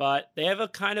 But they have a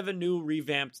kind of a new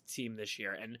revamped team this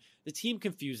year. And the team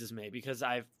confuses me because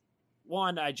I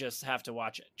just have to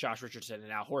watch Josh Richardson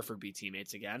and Al Horford be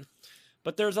teammates again.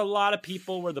 But there's a lot of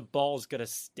people where the ball's going to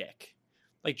stick.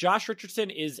 Like, Josh Richardson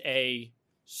is a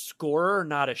scorer,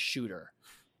 not a shooter.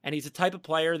 And he's a type of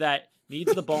player that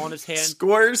needs the ball in his hand.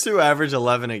 Scorers who average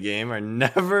 11 a game are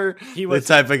never the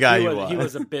type of guy you want. He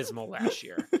was abysmal last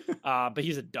year. But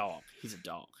he's a dog.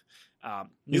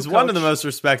 He's one of the most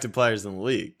respected players in the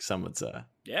league, some would say.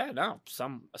 Yeah, no,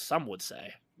 some would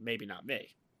say. Maybe not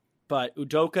me. But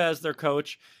Udoka is their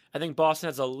coach. I think Boston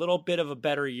has a little bit of a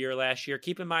better year last year.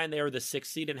 Keep in mind they were the 6th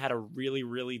seed and had a really,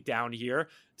 really down year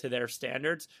to their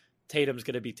standards. Tatum's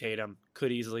going to be Tatum.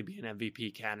 Could easily be an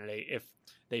MVP candidate if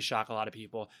they shock a lot of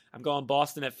people. I'm going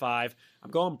Boston at 5.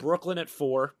 I'm going Brooklyn at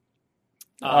 4.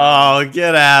 Oh,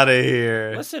 get out of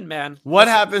here. Listen, man. What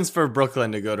happens for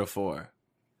Brooklyn to go to 4?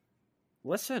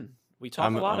 Listen, we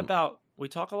talk a lot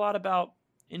about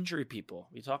injury people.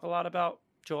 We talk a lot about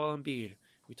Joel Embiid.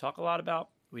 We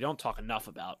don't talk enough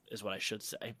about, is what I should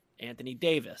say, Anthony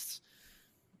Davis.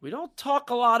 We don't talk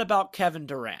a lot about Kevin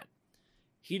Durant.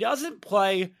 He doesn't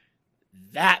play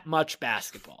that much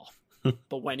basketball.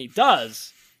 But when he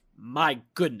does, my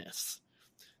goodness.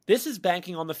 This is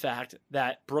banking on the fact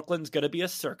that Brooklyn's going to be a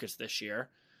circus this year.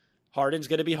 Harden's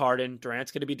going to be Harden.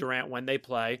 Durant's going to be Durant when they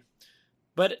play.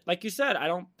 But like you said, I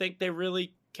don't think they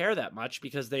really care that much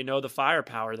because they know the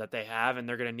firepower that they have and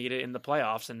they're going to need it in the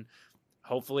playoffs. And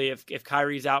hopefully if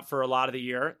Kyrie's out for a lot of the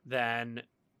year, then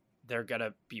they're going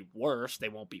to be worse. They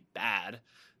won't be bad.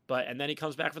 And then he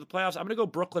comes back for the playoffs. I'm going to go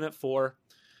Brooklyn at 4.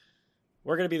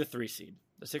 We're going to be the 3 seed.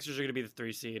 The Sixers are going to be the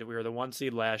 3 seed. We were the 1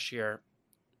 seed last year.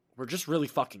 We're just really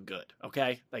fucking good,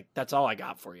 okay? Like, that's all I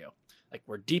got for you. Like,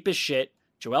 we're deep as shit.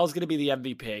 Joel's going to be the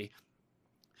MVP.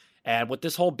 And with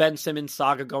this whole Ben Simmons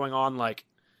saga going on, like,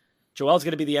 Joel's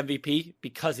going to be the MVP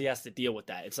because he has to deal with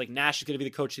that. It's like Nash is going to be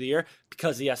the coach of the year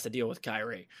because he has to deal with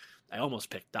Kyrie. I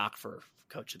almost picked Doc for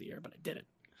coach of the year, but I didn't.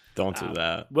 Don't do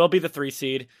that. We'll be the 3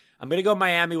 seed. I'm going to go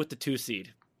Miami with the 2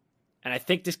 seed. And I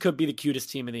think this could be the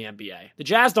cutest team in the NBA. The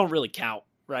Jazz don't really count,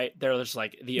 right? They're just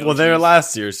like the OGs. Well, they're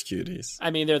last year's cuties.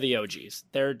 I mean, they're the OGs.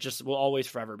 They're just will always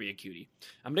forever be a cutie.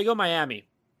 I'm going to go Miami.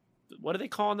 What are they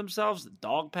calling themselves? The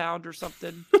Dog Pound or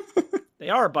something? They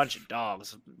are a bunch of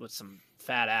dogs with some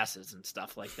fat asses and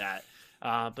stuff like that.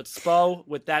 But Spo,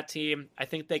 with that team, I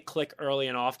think they click early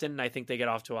and often, and I think they get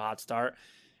off to a hot start.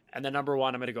 And then number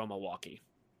 1, I'm going to go Milwaukee.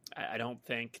 I don't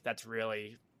think that's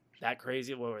really that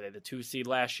crazy. What were they, the 2 seed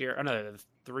last year? Oh, no, they're the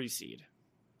 3 seed.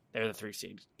 They're the 3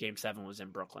 seed. Game 7 was in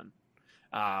Brooklyn.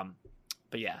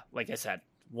 But yeah, like I said,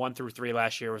 1 through 3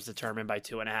 last year was determined by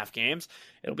 2.5 games.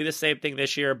 It'll be the same thing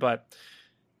this year, but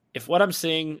if what I'm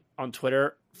seeing on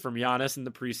Twitter from Giannis in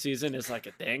the preseason is like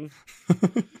a thing,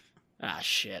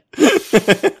 shit. It's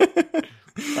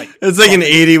like an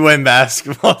 80-win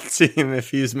basketball team if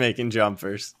he's making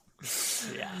jumpers.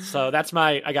 Yeah, so that's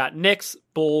I got Knicks,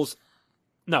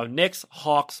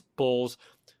 Hawks, Bulls,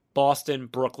 Boston,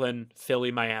 Brooklyn,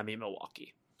 Philly, Miami,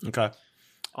 Milwaukee. Okay.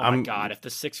 Oh my God, if the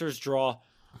Sixers draw,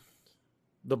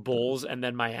 the Bulls and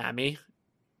then Miami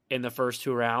in the first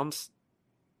 2 rounds,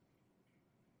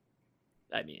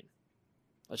 I mean,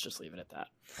 let's just leave it at that.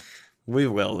 We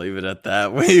will leave it at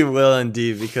that. We will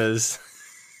indeed, because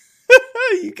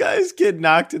you guys get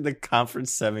knocked in the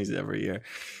conference semis every year.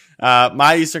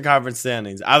 My Eastern Conference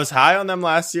standings. I was high on them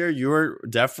last year. You were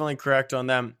definitely correct on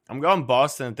them. I'm going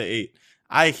Boston at the 8.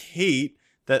 I hate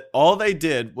that all they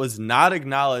did was not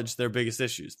acknowledge their biggest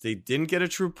issues. They didn't get a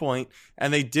true point,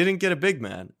 and they didn't get a big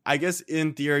man. I guess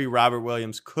in theory, Robert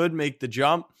Williams could make the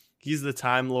jump. He's the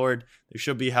Time Lord. They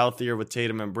should be healthier with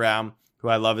Tatum and Brown, who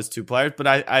I love as 2 players. But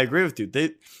I agree with you.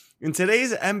 In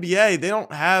today's NBA, they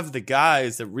don't have the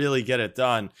guys that really get it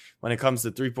done when it comes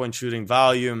to three-point shooting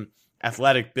volume,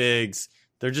 athletic bigs.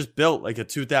 They're just built like a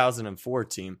 2004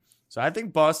 team. So I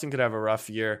think Boston could have a rough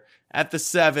year. At the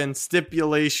 7,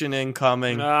 stipulation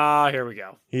incoming. Here we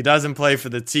go. He doesn't play for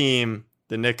the team,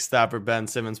 the Knicks stopper Ben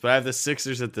Simmons, but I have the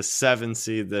Sixers at the 7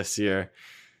 seed this year.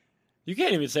 You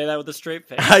can't even say that with a straight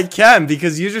face. I can,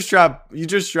 because you just dropped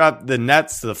the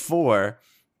Nets to the 4,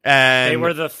 and they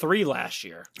were the 3 last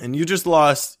year. And you just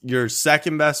lost your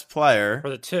second best player. Or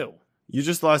the 2. You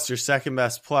just lost your second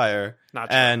best player. Not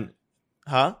true.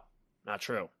 Not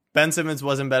true. Ben Simmons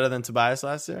wasn't better than Tobias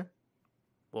last year?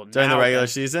 Well, during the regular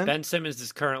season? Ben Simmons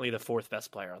is currently the 4th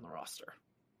best player on the roster.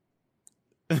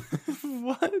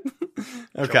 What?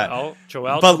 Okay.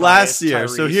 Joel but Tobias, last year,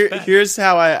 Tyrese, so Ben. here's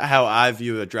how I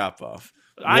view a drop off.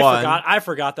 I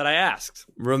forgot that I asked.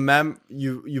 Remember,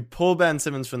 you pull Ben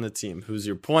Simmons from the team, who's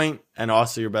your point and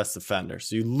also your best defender.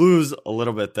 So you lose a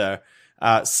little bit there.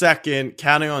 Second,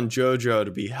 counting on JoJo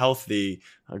to be healthy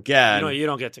again. You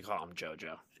don't get to call him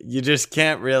JoJo. You just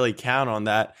can't really count on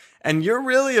that. And you're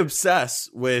really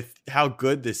obsessed with how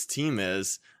good this team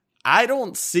is. I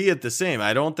don't see it the same.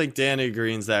 I don't think Danny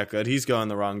Green's that good. He's going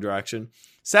the wrong direction.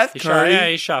 Seth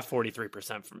Curry. He shot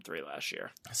 43% from 3 last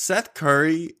year. Seth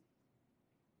Curry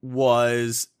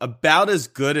was about as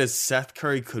good as Seth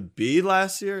Curry could be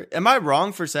last year. Am I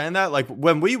wrong for saying that? Like,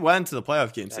 when we went to the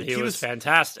playoff games, He was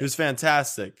fantastic. He was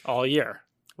fantastic all year.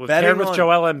 Paired with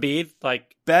Joel Embiid, betting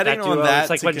that duo, on that. It's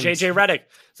like when JJ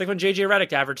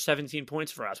Redick averaged 17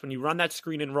 points for us. When you run that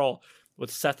screen and roll with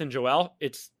Seth and Joel,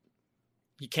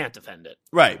 you can't defend it.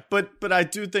 Right. But I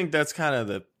do think that's kind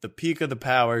of the peak of the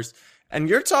powers. And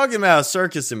you're talking about a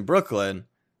circus in Brooklyn.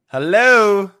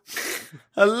 Hello.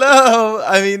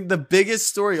 I mean, the biggest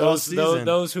story all season.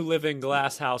 Those who live in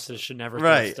glass houses should never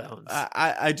throw stones.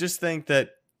 I just think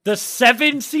that the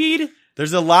 7 seed.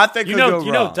 There's a lot that could go wrong.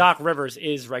 You know, Doc Rivers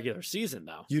is regular season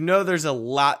though. You know, there's a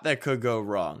lot that could go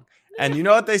wrong. And you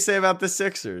know what they say about the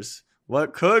Sixers?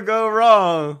 What could go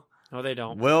wrong? No, they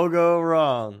don't. Will go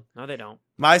wrong. No, they don't.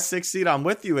 My 6th seed, I'm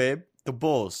with you, Abe. The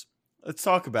Bulls. Let's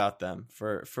talk about them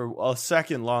for a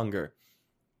second longer.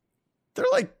 They're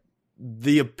like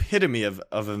the epitome of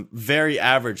a very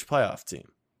average playoff team.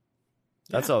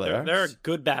 That's all they are. They're a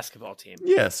good basketball team.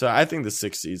 Yeah, so I think the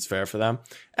 6th seed's fair for them.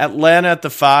 Atlanta at the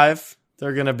 5.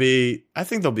 They're going to be, I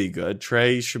think they'll be good.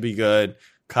 Trey should be good.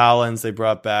 Collins, they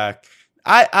brought back.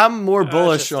 I'm more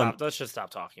bullish on. Let's just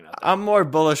stop talking about that. I'm more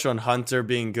bullish on Hunter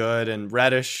being good, and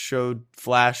Reddish showed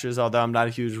flashes, although I'm not a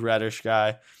huge Reddish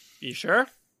guy. You sure?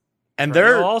 And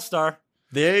they're all-star.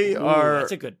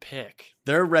 That's a good pick.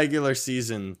 Their regular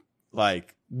season,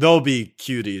 they'll be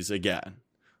cuties again.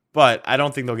 But I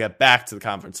don't think they'll get back to the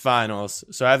conference finals.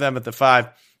 So I have them at the 5.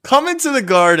 Coming to the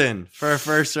Garden for a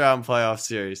first-round playoff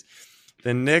series.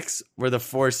 The Knicks were the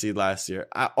 4 seed last year,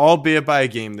 albeit by a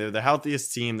game. They're the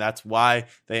healthiest team. That's why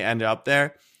they ended up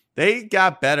there. They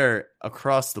got better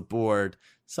across the board.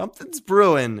 Something's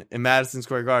brewing in Madison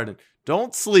Square Garden.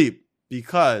 Don't sleep,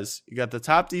 because you got the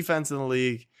top defense in the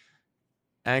league,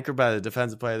 anchored by the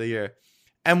Defensive Player of the Year.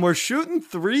 And we're shooting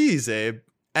threes, Abe.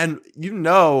 And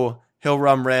he'll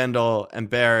run Randall and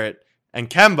Barrett and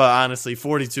Kemba, honestly,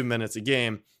 42 minutes a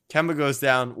game. Kemba goes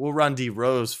down. We'll run D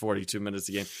Rose 42 minutes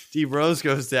a game. D Rose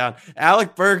goes down.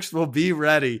 Alec Burks will be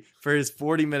ready for his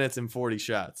 40 minutes and 40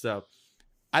 shots. So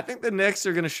I think the Knicks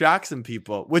are going to shock some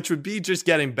people, which would be just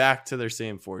getting back to their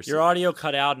same force. Your audio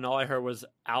cut out, and all I heard was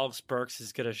Alex Burks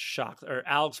is going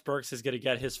to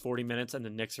get his 40 minutes, and the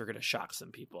Knicks are going to shock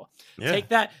some people. Yeah. Take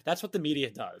that. That's what the media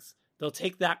does. They'll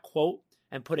take that quote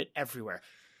and put it everywhere.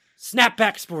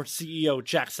 Snapback Sports CEO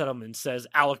Jack Settleman says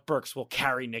Alec Burks will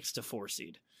carry Knicks to 4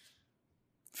 seed.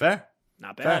 Fair.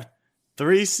 Not bad.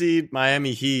 3 seed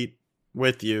Miami Heat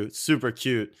with you. Super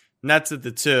cute. Nets at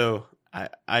the 2.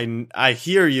 I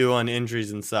hear you on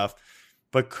injuries and stuff,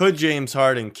 but could James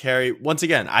Harden carry? Once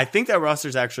again, I think that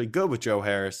roster's actually good with Joe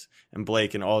Harris and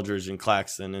Blake and Aldridge and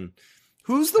Claxton. And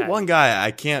who's the one guy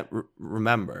I can't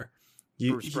remember?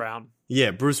 Bruce Brown.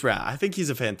 Yeah, Bruce Brown. I think he's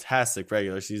a fantastic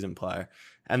regular season player.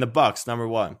 And the Bucks, number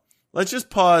 1. Let's just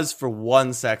pause for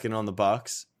 1 second on the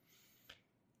Bucks.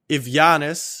 If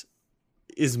Giannis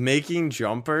is making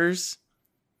jumpers,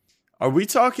 are we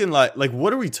talking like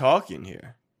what are we talking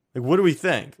here? Like, what do we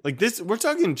think? Like this, we're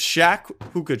talking Shaq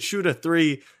who could shoot a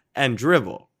 3 and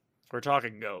dribble. We're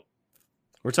talking GOAT.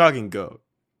 We're talking GOAT.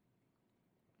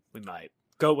 We might.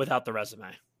 GOAT without the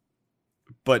resume.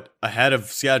 But ahead of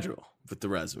schedule with the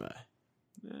resume.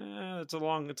 It's a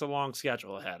long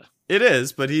schedule ahead. It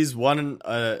is, but he's won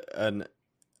a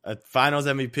Finals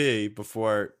MVP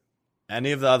before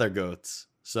any of the other GOATs.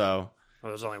 So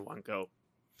there's only one GOAT.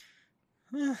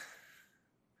 All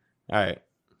right.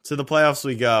 To the playoffs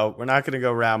we go. We're not going to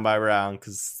go round by round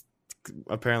because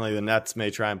apparently the Nets may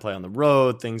try and play on the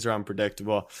road. Things are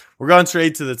unpredictable. We're going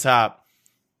straight to the top.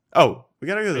 Oh, we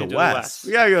got to go to the West.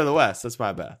 We got to go to the West. That's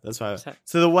my bad.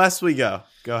 To the West we go.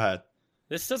 Go ahead.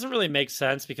 This doesn't really make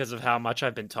sense because of how much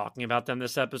I've been talking about them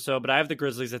this episode, but I have the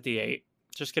Grizzlies at the 8.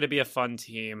 Just going to be a fun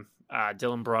team.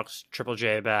 Dylan Brooks, Triple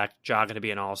J back. Ja going to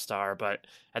be an all-star, but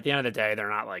at the end of the day, they're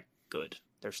not like good.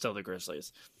 They're still the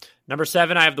Grizzlies. Number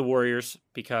 7, I have the Warriors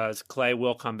because Clay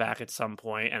will come back at some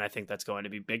point, and I think that's going to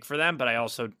be big for them, but I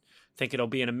also think it'll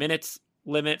be in a minutes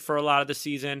limit for a lot of the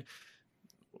season.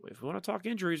 If we want to talk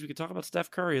injuries, we could talk about Steph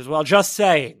Curry as well. Just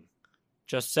saying.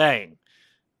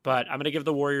 But I'm going to give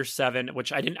the Warriors 7,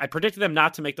 which I predicted them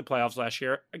not to make the playoffs last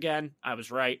year. Again, I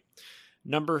was right.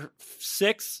 Number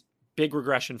 6, big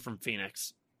regression from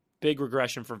Phoenix.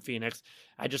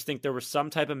 I just think there was some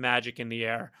type of magic in the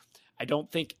air. I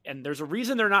don't think, and there's a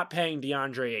reason they're not paying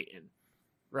DeAndre Ayton,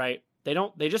 right?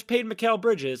 They just paid Mikal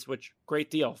Bridges, which great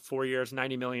deal, 4 years,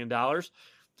 $90 million.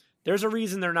 There's a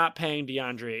reason they're not paying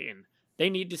DeAndre Ayton.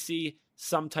 They need to see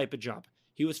some type of jump.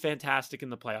 He was fantastic in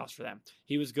the playoffs for them.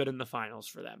 He was good in the finals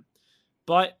for them.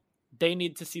 But they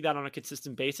need to see that on a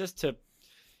consistent basis.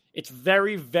 It's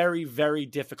very, very, very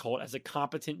difficult as a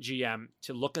competent GM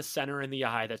to look a center in the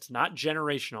eye that's not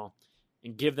generational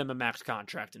and give them a max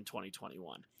contract in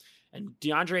 2021. And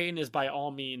DeAndre Ayton is by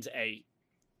all means a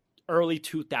early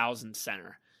 2000s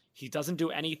center. He doesn't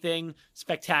do anything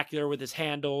spectacular with his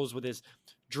handles, with his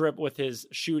drip, with his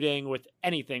shooting, with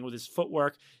anything, with his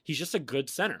footwork. He's just a good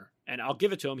center. And I'll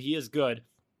give it to him. He is good.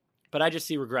 But I just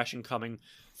see regression coming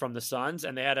from the Suns,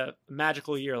 and they had a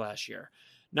magical year last year.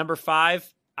 Number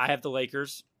 5, I have the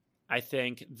Lakers. I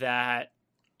think that,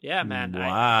 yeah, man.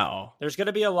 Wow. There's going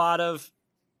to be a lot of,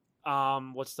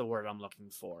 what's the word I'm looking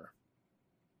for?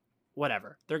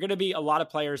 Whatever. There are going to be a lot of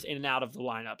players in and out of the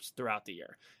lineups throughout the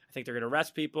year. I think they're going to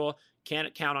rest people.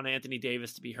 Can't count on Anthony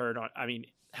Davis to be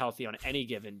healthy on any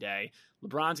given day.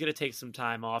 LeBron's going to take some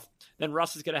time off. Then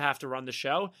Russ is going to have to run the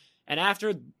show. And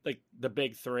after the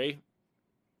big 3,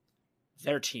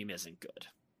 their team isn't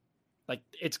good.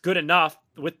 It's good enough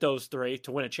with those 3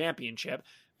 to win a championship.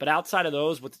 But outside of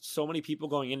those, with so many people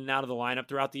going in and out of the lineup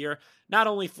throughout the year, not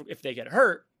only if they get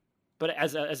hurt, but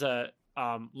as a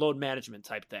load management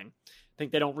type thing. I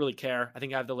think they don't really care. I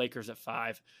think I have the Lakers at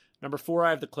 5. Number 4, I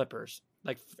have the Clippers.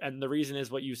 And the reason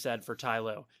is what you said for Ty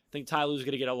Lue. I think Ty Lue's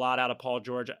going to get a lot out of Paul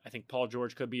George. I think Paul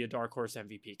George could be a dark horse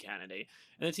MVP candidate.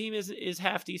 And the team is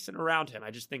half decent around him.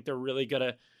 I just think they're really going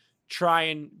to try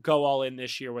and go all in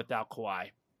this year without Kawhi.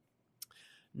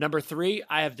 Number 3,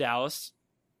 I have Dallas.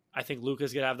 I think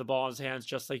Luka's going to have the ball in his hands,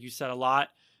 just like you said a lot.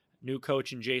 New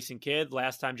coach in Jason Kidd.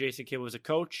 Last time Jason Kidd was a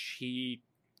coach, he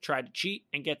tried to cheat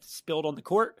and get spilled on the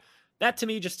court. That to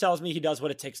me just tells me he does what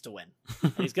it takes to win.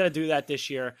 And he's going to do that this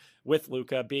year with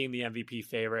Luka being the MVP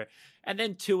favorite. And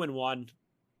then 2-1,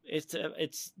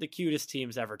 it's the cutest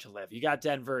teams ever to live. You got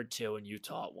Denver at 2 and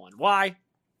Utah at 1. Why?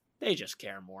 They just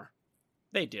care more.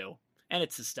 They do. And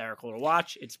it's hysterical to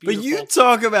watch. It's beautiful. But you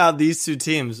talk about these 2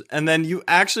 teams, and then you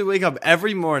actually wake up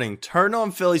every morning, turn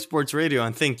on Philly Sports Radio,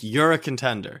 and think you're a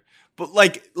contender. But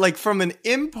like from an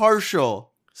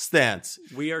impartial stance,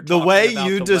 we are talking the way about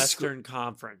you the Western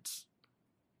Conference.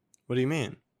 What do you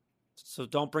mean? So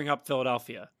don't bring up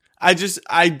Philadelphia. I just.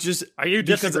 Are you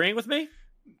disagreeing with me?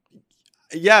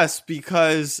 Yes,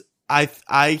 because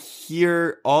I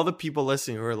hear all the people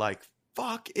listening who are like,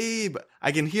 "Fuck Abe."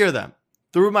 I can hear them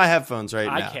through my headphones right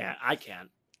now. I can't.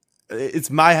 It's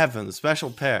my headphones, a special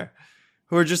pair,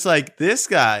 who are just like, this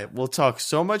guy will talk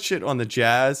so much shit on the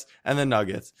Jazz and the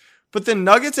Nuggets. But the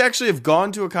Nuggets actually have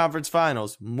gone to a conference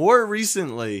finals more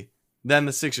recently than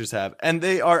the Sixers have. And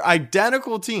they are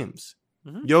identical teams.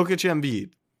 Mm-hmm. Jokic and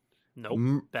Embiid.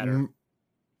 Nope. Better.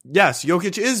 Yes,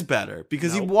 Jokic is better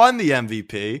because he won the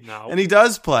MVP and he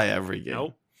does play every game.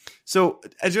 Nope. So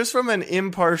just from an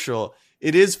impartial,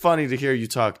 it is funny to hear you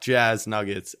talk Jazz,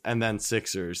 Nuggets, and then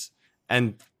Sixers.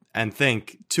 And and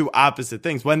think two opposite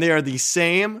things when they are the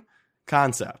same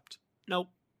concept. Nope.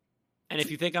 And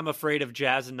if you think I'm afraid of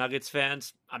Jazz and Nuggets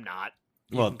fans, I'm not.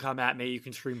 You can come at me. You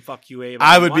can scream, fuck you, Abe.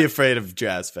 I would be afraid of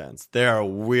Jazz fans. They are a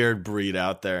weird breed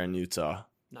out there in Utah.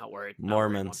 Not worried.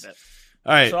 Mormons. Not worried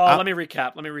All right. So let me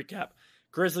recap.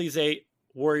 Grizzlies 8,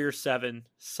 Warriors 7,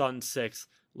 Suns 6,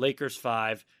 Lakers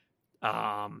 5,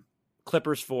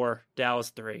 Clippers 4, Dallas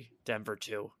 3, Denver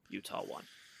 2, Utah 1.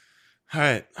 All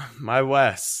right. My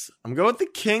West. I'm going with the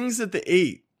Kings at the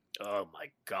 8. Oh, my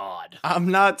God.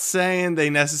 I'm not saying they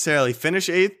necessarily finish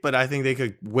 8th, but I think they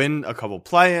could win a couple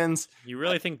play-ins. You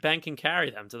really think Ben can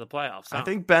carry them to the playoffs? Huh? I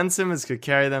think Ben Simmons could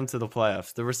carry them to the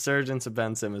playoffs. The resurgence of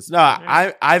Ben Simmons. No,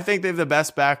 I think they have the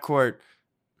best backcourt.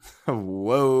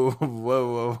 Whoa.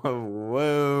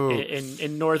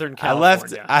 In Northern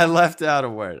California. I left out a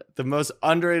word. The most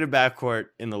underrated backcourt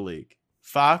in the league.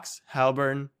 Fox,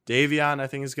 Halburn, Davion, I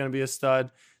think is going to be a stud.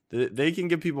 They can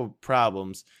give people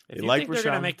problems. If you think they're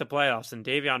going to make the playoffs, and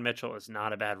Davion Mitchell is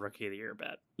not a bad Rookie of the Year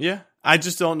bet. Yeah, I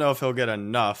just don't know if he'll get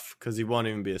enough because he won't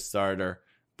even be a starter.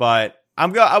 But I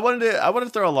wanted to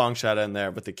throw a long shot in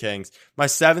there with the Kings. My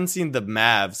 7 seed, the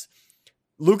Mavs.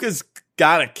 Luka's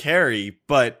got to carry,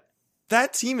 but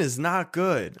that team is not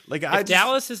good. If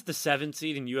Dallas is the 7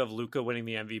 seed and you have Luka winning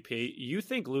the MVP, you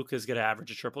think Luka's going to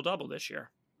average a triple-double this year?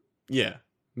 Yeah,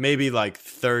 maybe like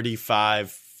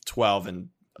 35, 12, and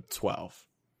 12.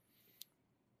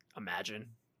 Imagine.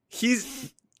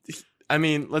 Let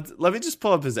me just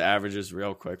pull up his averages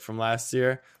real quick from last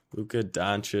year. Luka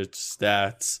Doncic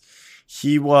stats.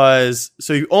 He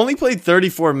only played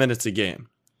 34 minutes a game,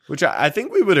 which I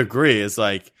think we would agree is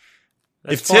like,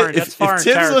 if Tibbs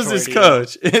was his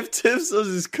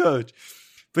coach,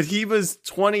 but he was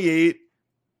 28,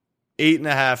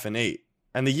 8.5, and 8.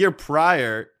 And the year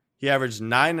prior, he averaged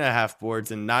 9.5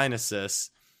 boards and 9 assists.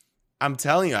 I'm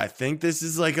telling you, I think this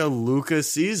is like a Luka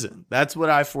season. That's what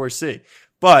I foresee.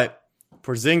 But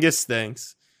Porzingis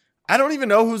stinks. I don't even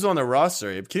know who's on the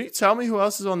roster. Can you tell me who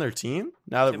else is on their team?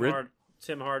 Now that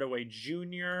Tim Hardaway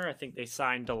Jr., I think they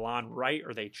signed DeLon Wright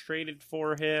or they traded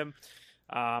for him.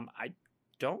 I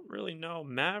don't really know.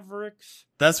 Mavericks.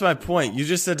 That's my point. You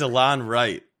just said DeLon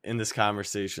Wright in this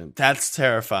conversation. That's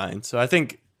terrifying. So I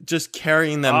think just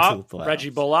carrying them to the playoffs.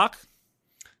 Reggie Bullock.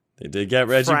 They did get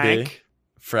Reggie B.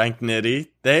 Frank Nitti.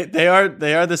 They are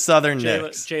the Southern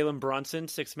Knicks. Jalen Brunson,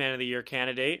 6th Man of the Year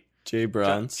candidate. Jay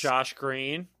Bruns. Josh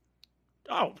Green.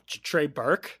 Oh, Trey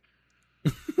Burke.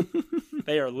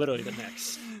 They are literally the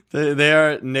Knicks. They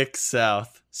are Knicks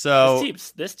South. So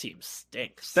this team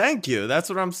stinks. Thank you. That's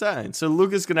what I'm saying. So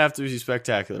Luka's gonna have to be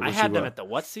spectacular. I had them at the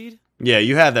what seed? Yeah,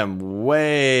 you had them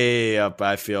way up.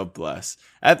 I feel blessed.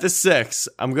 At the 6,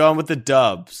 I'm going with the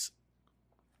Dubs.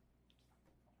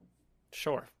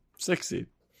 Sure. 6 seed.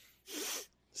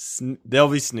 They'll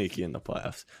be sneaky in the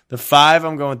playoffs. The 5,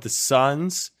 I'm going with the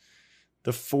Suns.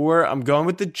 The 4, I'm going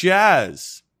with the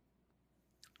Jazz.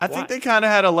 I think they kind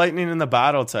of had a lightning in the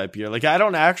bottle type year. I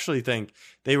don't actually think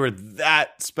they were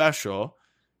that special.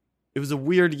 It was a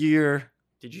weird year.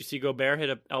 Did you see Gobert hit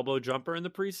an elbow jumper in the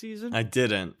preseason? I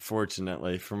didn't,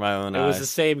 fortunately, for my own eyes. It was the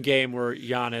same game where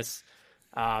Giannis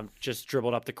just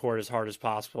dribbled up the court as hard as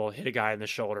possible, hit a guy in the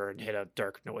shoulder, and hit a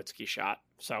Dirk Nowitzki shot.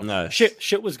 So nice.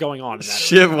 Shit was going on in that arena.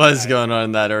 Shit was going on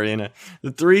in that arena.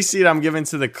 The 3 seed, I'm giving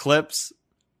to the Clips.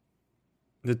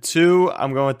 The 2,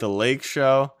 I'm going with the Lake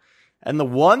Show. And the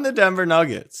 1, the Denver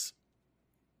Nuggets.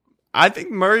 I think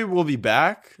Murray will be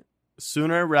back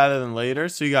sooner rather than later.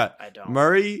 So you got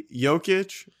Murray,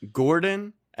 Jokic,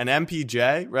 Gordon, and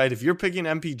MPJ, right? If you're picking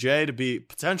MPJ to be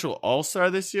potential all-star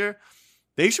this year,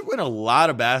 they should win a lot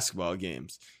of basketball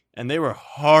games. And they were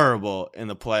horrible in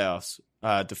the playoffs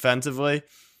defensively.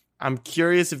 I'm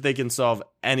curious if they can solve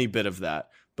any bit of that.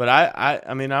 But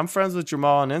I mean, I'm friends with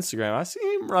Jamal on Instagram. I see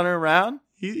him running around.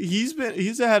 He's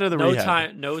ahead of the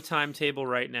rehab. No timetable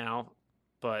right now,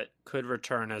 but could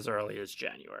return as early as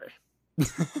January.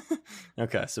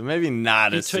 Okay, so maybe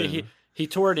not as soon. He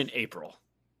tore it in April.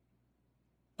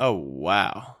 Oh,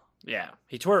 wow. Yeah,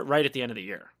 he tore it right at the end of the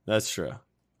year. That's true.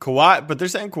 Kawhi, but they're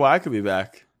saying Kawhi could be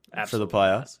back for the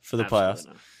playoffs. Playoffs.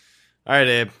 Not. All right,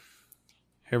 Abe.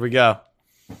 Here we go.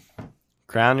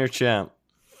 Crown your champ.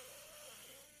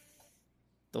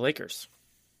 The Lakers.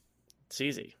 It's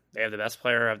easy. They have the best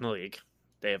player in the league.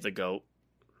 They have the GOAT.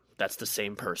 That's the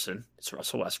same person. It's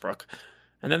Russell Westbrook.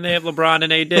 And then they have LeBron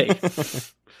and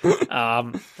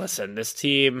AD. Listen, this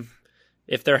team,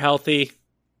 if they're healthy,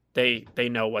 they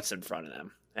know what's in front of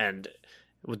them. And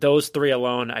with those 3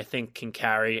 alone, I think can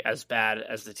carry as bad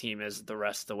as the team is the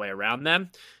rest of the way around them.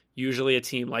 Usually a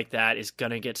team like that is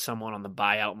going to get someone on the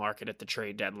buyout market at the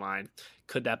trade deadline.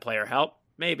 Could that player help?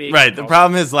 maybe. Right. The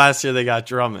problem is last year they got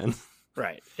Drummond.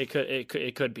 Right.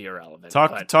 It could be irrelevant.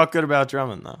 Talk good about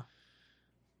Drummond though.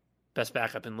 Best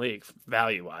backup in league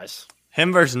value wise.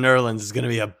 Him versus Nerlens is going to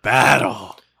be a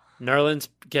battle. Nerlens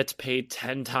gets paid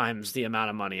 10 times the amount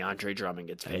of money Andre Drummond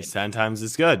gets paid. He's 10 times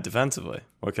as good defensively.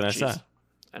 What can I say?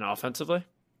 And offensively?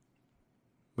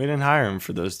 We didn't hire him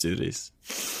for those duties.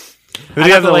 Who do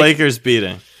you have the Lakers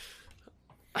beating?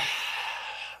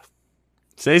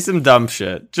 Say some dumb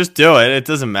shit. Just do it. It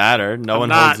doesn't matter. No one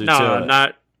holds you to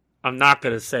it. I'm not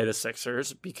going to say the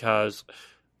Sixers because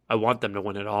I want them to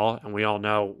win it all, and we all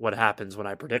know what happens when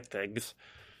I predict things.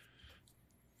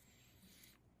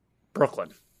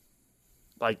 Brooklyn.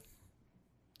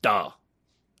 Duh.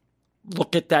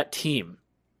 Look at that team.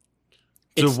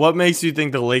 So what makes you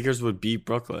think the Lakers would beat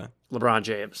Brooklyn? LeBron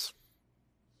James.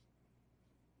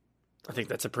 I think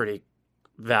that's a pretty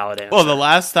valid answer. Well, the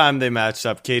last time they matched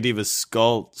up, KD was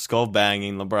skull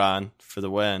banging LeBron for the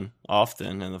win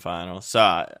often in the finals.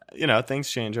 So,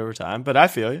 things change over time, but I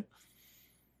feel you.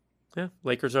 Yeah,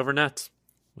 Lakers over Nets.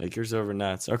 Lakers over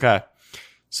Nets. Okay.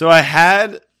 So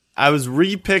I was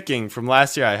re-picking from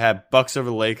last year. I had Bucks over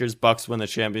the Lakers. Bucks win the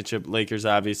championship. Lakers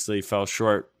obviously fell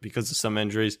short because of some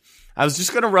injuries. I was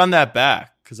just going to run that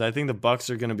back because I think the Bucks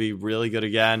are going to be really good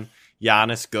again.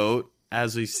 Giannis GOAT,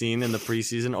 as we've seen in the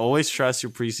preseason. Always trust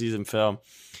your preseason film.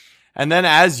 And then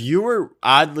as you were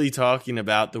oddly talking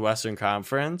about the Western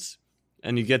Conference,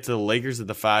 and you get to the Lakers at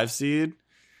the 5 seed,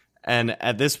 and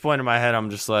at this point in my head,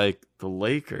 I'm just like, the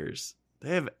Lakers,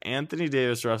 they have Anthony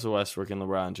Davis, Russell Westbrook, and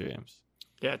LeBron James.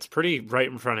 Yeah, it's pretty right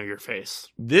in front of your face.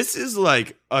 This is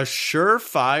like a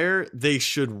surefire. They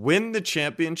should win the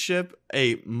championship,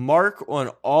 a mark on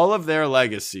all of their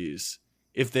legacies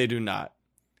if they do not.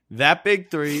 That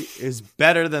big three is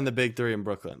better than the big three in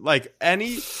Brooklyn. Like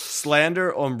any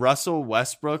slander on Russell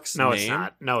Westbrook's name. No, it's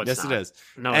not. No, it's yes, not. Yes, it is.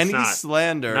 No, it's not.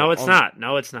 Slander. No, it's not.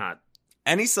 No, it's not.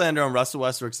 Any slander on Russell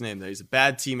Westbrook's name that he's a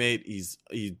bad teammate,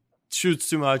 he shoots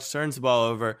too much, turns the ball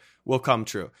over, will come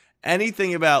true.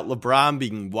 Anything about LeBron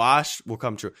being washed will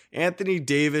come true. Anthony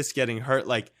Davis getting hurt.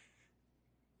 Like,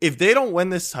 if they don't win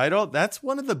this title, that's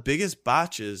one of the biggest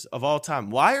botches of all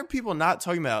time. Why are people not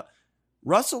talking about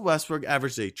Russell Westbrook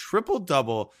averaged a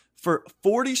triple-double for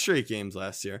 40 straight games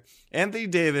last year? Anthony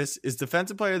Davis is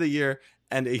Defensive Player of the Year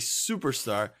and a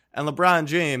superstar. And LeBron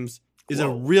James is a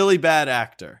really bad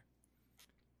actor.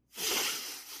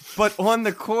 But on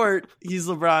the court, he's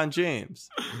LeBron James.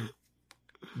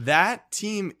 That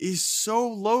team is so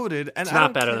loaded. And it's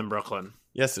not better than Brooklyn.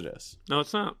 Yes, it is. No,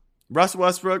 it's not. Russell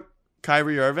Westbrook,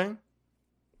 Kyrie Irving.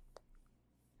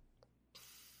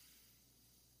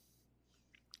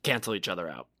 Cancel each other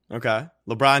out. Okay.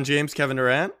 LeBron James, Kevin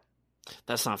Durant.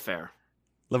 That's not fair.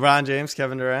 LeBron James,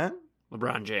 Kevin Durant.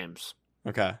 LeBron James.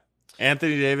 Okay.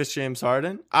 Anthony Davis, James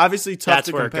Harden. Obviously tough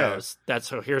to compare.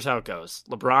 That's where it goes. Here's how it goes.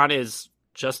 LeBron is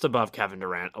just above Kevin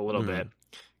Durant a little bit.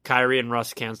 Kyrie and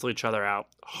Russ cancel each other out.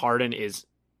 Harden is,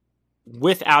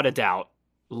 without a doubt,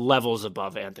 levels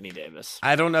above Anthony Davis.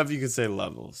 I don't know if you could say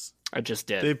levels. I just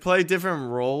did. They play different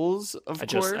roles, of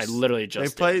course. I literally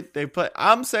just did. They play.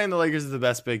 I'm saying the Lakers are the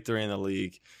best big three in the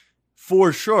league,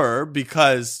 for sure,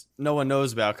 because no one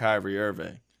knows about Kyrie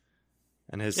Irving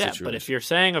and his situation. But if you're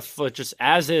saying just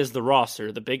as is the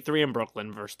roster, the big three in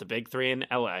Brooklyn versus the big three in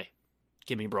LA,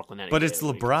 give me Brooklyn any day. But it's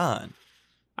LeBron.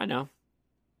 I know.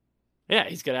 Yeah,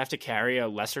 he's gonna have to carry a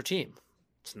lesser team.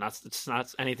 It's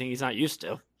not anything he's not used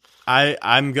to.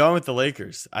 I'm going with the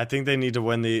Lakers. I think they need to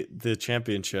win the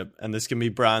championship, and this can be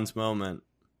Bron's moment.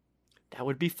 That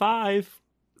would be 5.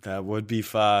 That would be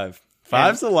 5.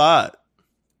 5's a lot.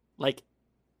 Like,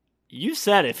 you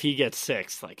said if he gets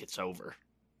 6, like, it's over.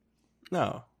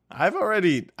 No. I've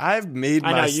made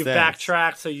my I know, you've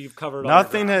backtracked, so you've covered all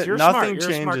nothing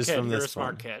changes from this You're a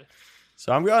smart kid.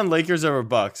 So I'm going Lakers over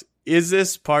Bucks. Is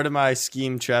this part of my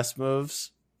scheme chess moves?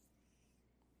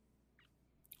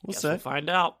 We'll see. We'll find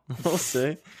out. We'll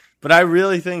see. But I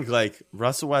really think, like,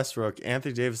 Russell Westbrook,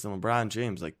 Anthony Davis, and LeBron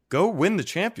James, like, go win the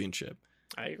championship.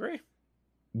 I agree.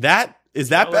 That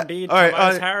bad? All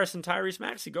right, Harris and Tyrese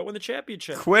Maxey go win the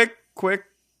championship. Quick.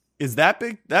 Is that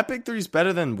big? That big three is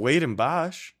better than Wade and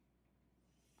Bosh.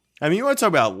 I mean, you want to talk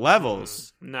about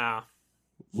levels? Nah.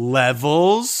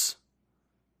 Levels?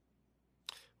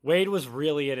 Wade was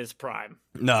really in his prime.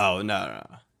 No.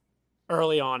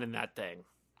 Early on in that thing.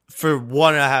 For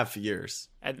 1.5 years.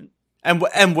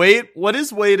 And Wade, what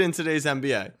is Wade in today's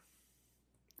NBA?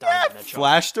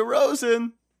 Flash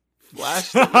DeRozan.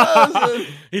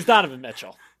 He's Donovan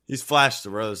Mitchell. He's Flash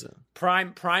DeRozan.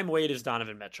 Prime Wade is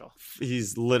Donovan Mitchell.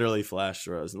 He's literally Flash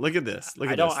DeRozan. Look at this.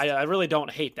 I really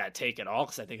don't hate that take at all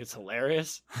because I think it's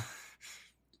hilarious.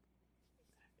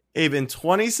 Abe, in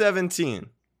 2017,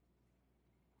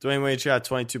 Dwayne Wade shot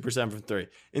 22% from 3.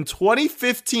 In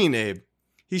 2015, Abe,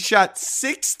 he shot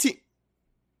 16.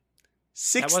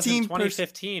 That wasn't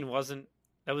 2015, wasn't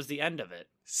that was the end of it.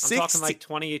 I'm talking like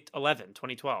 2011,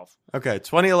 2012. Okay,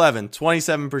 2011,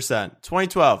 27%.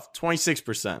 2012,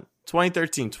 26%.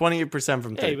 2013, 28%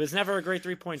 from 3. Hey, he was never a great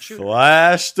three-point shooter.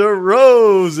 Flash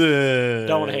DeRozan.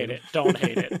 Don't hate it. Don't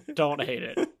hate it. Don't hate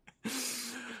it.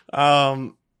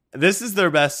 This is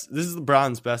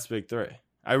LeBron's best big three.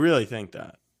 I really think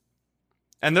that.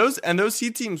 And those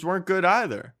Heat teams weren't good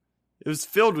either. It was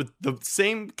filled with the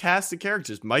same cast of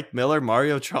characters: Mike Miller,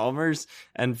 Mario Chalmers,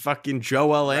 and fucking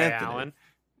Joel Anthony. Allen.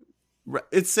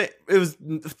 It was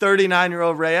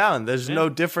 39-year-old Ray Allen. There's no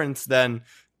difference than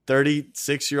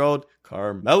 36-year-old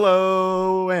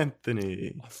Carmelo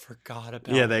Anthony. I forgot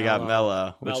about. Yeah, they got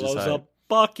Melo, which Melo's is a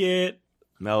bucket.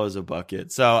 Melo's a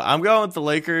bucket. So I'm going with the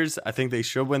Lakers. I think they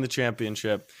should win the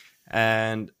championship,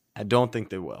 and I don't think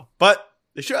they will, but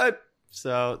they should.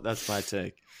 So that's my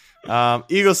take.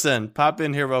 Eagleson, pop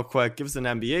in here real quick. Give us an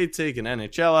NBA take, an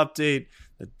NHL update.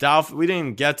 The Dolphins. We didn't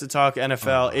even get to talk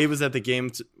NFL. Abe was at the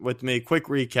game with me. Quick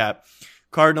recap: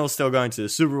 Cardinals still going to the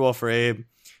Super Bowl for Abe.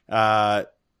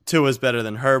 Tua's better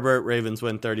than Herbert. Ravens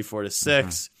win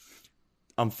 34-6.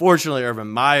 Unfortunately, Urban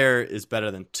Meyer is better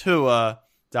than Tua.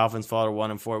 Dolphins fall to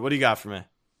 1-4. What do you got for me?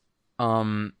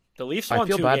 The Leafs won I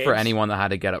feel 2 bad games. for anyone that had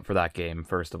to get up for that game.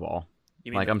 First of all,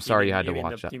 I'm sorry you had to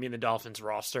watch that. You mean the Dolphins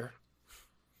roster?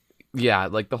 Yeah,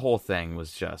 like the whole thing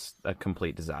was just a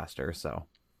complete disaster. So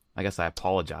I guess I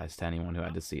apologize to anyone who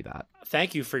had to see that.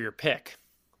 Thank you for your pick.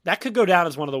 That could go down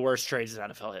as one of the worst trades in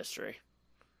NFL history.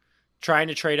 Trying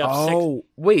to trade up 6. Oh,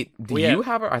 wait. Do you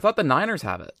have it? I thought the Niners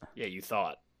have it. Yeah, you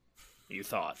thought. You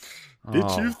thought?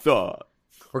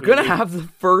 We're going to have the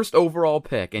first overall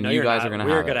pick, and No, you guys not. are going to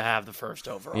have it. We're going to have the first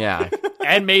overall. Yeah.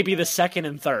 And maybe the second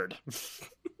and third.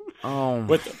 Oh,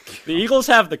 With the Eagles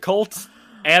have the Colts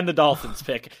and the Dolphins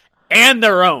pick and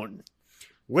their own.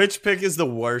 Which pick is the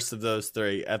worst of those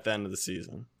three at the end of the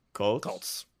season?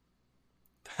 Colts.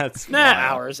 That's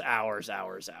wild.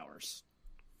 Ours.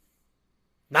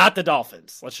 Not the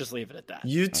Dolphins. Let's just leave it at that.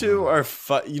 You two are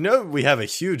we have a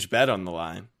huge bet on the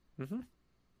line. Mm-hmm.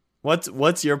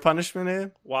 What's your punishment,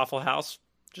 Abe? Waffle House.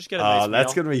 Just get a nice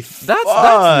that's meal. gonna be that's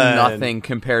nothing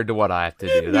compared to what I have to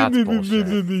do. That's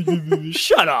bullshit.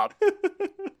 Shut up.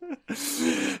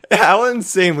 How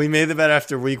insane. We made the bet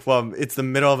after week 1. It's the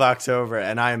middle of October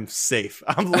and I am safe.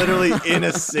 I'm literally in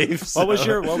a safe zone.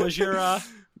 What was your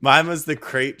Mine was the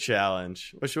crate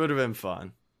challenge, which would have been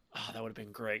fun. Oh, that would have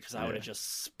been great because I would have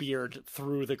just speared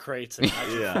through the crates and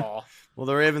had you fall. Well,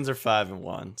 the Ravens are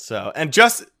 5-1. So, and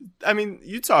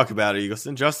you talk about it,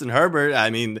 Eagleson. Justin Herbert. I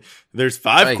mean, there's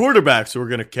 5 quarterbacks who are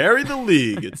going to carry the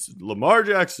league. It's Lamar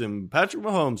Jackson, Patrick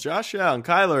Mahomes, Josh Allen,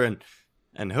 Kyler,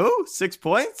 and who? 6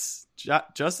 points?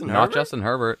 Justin Herbert. Not Justin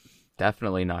Herbert.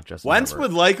 Definitely not Justin Wentz Herbert.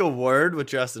 would like a word with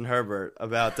Justin Herbert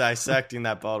about dissecting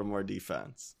that Baltimore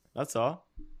defense. That's all.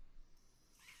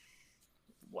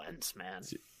 Wentz, man.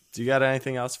 Do you got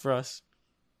anything else for us?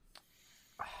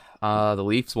 The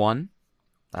Leafs won.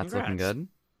 That's Congrats. looking good.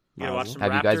 You gotta watch some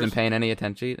Have you guys Raptors? been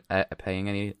paying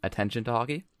any attention to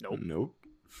hockey? Nope.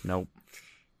 Nope.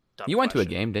 Dumb You went to a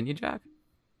question. game, didn't you, Jack?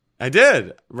 I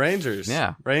did. Rangers.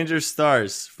 Yeah. Rangers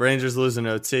Stars. Rangers losing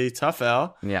OT. Tough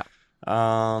L. Yeah.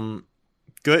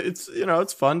 Good.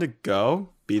 It's fun to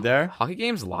go. Be there. Hockey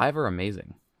games live are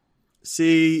amazing.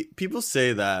 See, people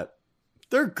say that.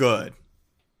 They're good.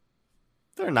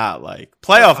 They're not like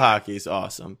playoff hockey is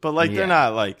awesome, but they're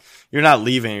not like you're not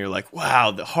leaving. You're like, wow,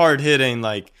 the hard hitting,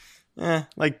 like. Would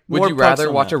more you pucks rather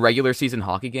on watch that. a regular season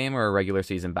hockey game or a regular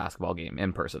season basketball game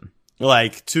in person?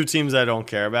 Like 2 teams I don't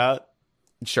care about?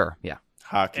 Sure, yeah.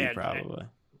 Hockey, And- probably.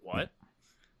 What?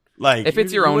 Like If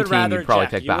it's your you own would team, rather- you'd probably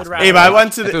Jack, pick you would basketball. rather- Abe, I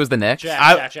went to If it was the Knicks,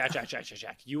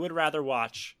 Jack. You would rather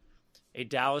watch a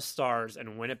Dallas Stars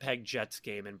and Winnipeg Jets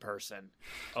game in person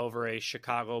over a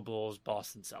Chicago Bulls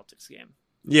Boston Celtics game.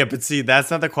 Yeah, but see, that's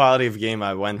not the quality of game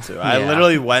I went to. I Yeah.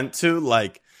 literally went to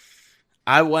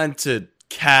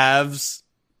Cavs,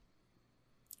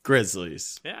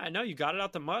 Grizzlies. Yeah, I know you got it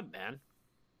out the mud, man.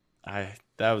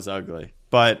 That was ugly,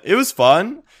 but it was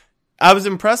fun. I was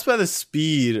impressed by the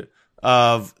speed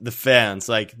of the fans.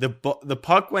 Like the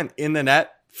puck went in the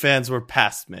net, fans were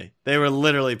past me. They were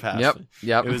literally past me.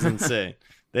 Yep. It was insane.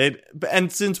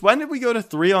 And since when did we go to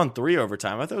 3-on-3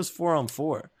 overtime? I thought it was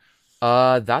 4-on-4.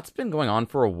 That's been going on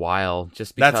for a while.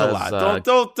 Just because That's a lot.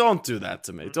 Don't do that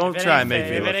to me. Don't If it try ain't and make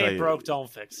me If look it ain't like broke, don't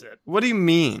fix it. What do you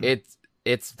mean?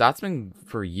 that's been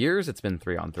for years. It's been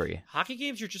 3-on-3. Hockey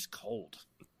games, you're just cold.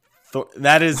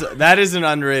 That is an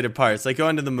underrated part. It's like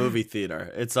going to the movie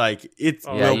theater. It's like it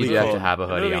will you be do have cool. to have a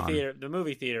hoodie on. The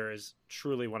movie theater is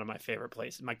truly one of my favorite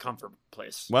places, my comfort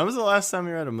place. When was the last time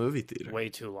you were at a movie theater? Way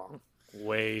too long.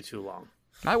 Way too long.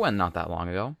 I went not that long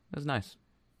ago. It was nice.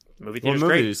 Movie What theater's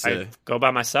movie great. did you see? I go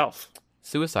by myself.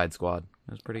 Suicide Squad.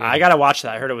 It was pretty good. I gotta watch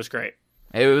that. I heard it was great.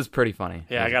 It was pretty funny.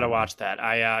 Yeah, I gotta watch that.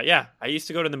 I used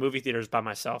to go to the movie theaters by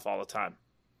myself all the time.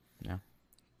 Yeah.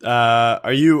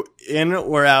 Are you in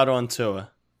or out on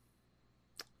Tua?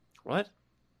 What?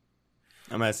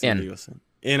 I'm asking you.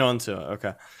 In on Tua.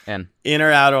 Okay. In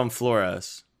or out on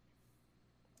Flores?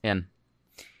 In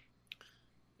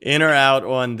or out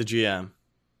on the GM?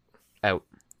 Out.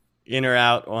 In or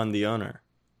out on the owner?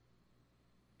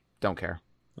 Don't care.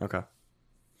 Okay.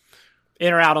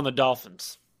 In or out on the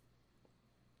Dolphins?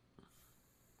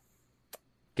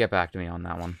 Get back to me on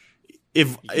that one.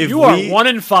 If you are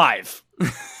 1-5.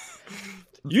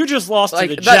 You just lost to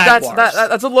the Jaguars.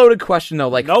 That's a loaded question though.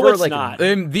 Like, no, for it's like not.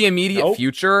 The immediate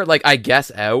future, like I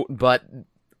guess out, but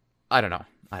I don't know.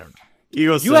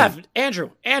 Eagles. You have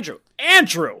Andrew.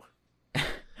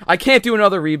 I can't do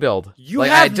another rebuild. You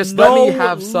like, have let me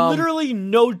have some. Literally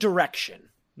no direction.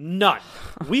 None.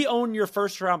 We own your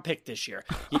first round pick this year.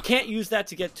 You can't use that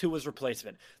to get Tua's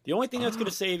replacement. The only thing that's going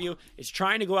to save you is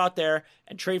trying to go out there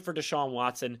and trade for Deshaun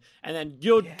Watson, and then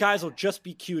you guys will just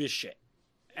be cute as shit.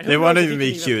 They won't even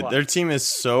be cute. Their team is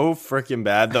so freaking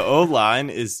bad. The O-line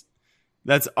is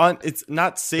it's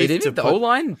not safe The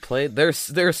O-line played. They're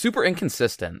super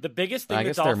inconsistent. The biggest thing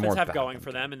the Dolphins have going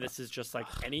for them, and this is just like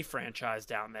any franchise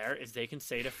down there, is they can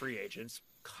say to free agents,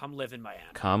 "Come live in Miami."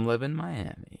 Come live in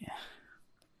Miami.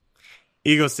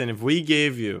 Eagleson, if we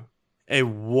gave you a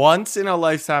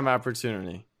once-in-a-lifetime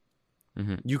opportunity,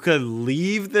 you could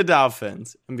leave the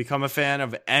Dolphins and become a fan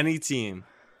of any team.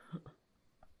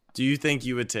 Do you think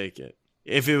you would take it?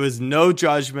 If it was no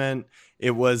judgment,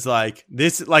 it was like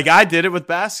this, like I did it with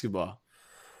basketball.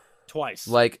 Twice.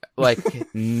 Like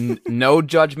no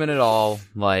judgment at all.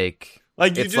 Like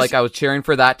it's like I was cheering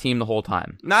for that team the whole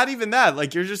time. Not even that.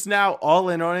 Like you're just now all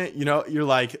in on it. You know, you're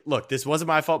like, look, this wasn't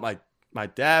my fault. My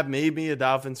dad made me a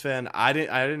Dolphins fan. I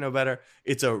didn't know better.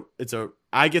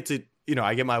 I get to,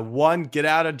 I get my one get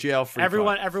out of jail free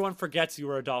card. Everyone forgets you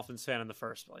were a Dolphins fan in the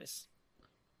first place.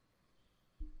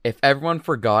 If everyone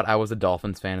forgot I was a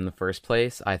Dolphins fan in the first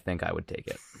place, I think I would take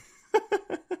it.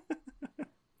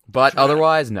 But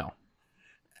otherwise, no.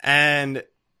 And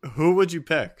who would you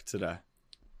pick today?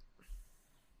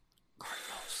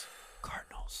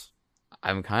 Cardinals.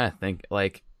 I'm kind of thinking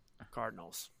like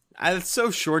Cardinals. It's so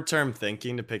short-term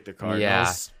thinking to pick the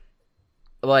Cardinals.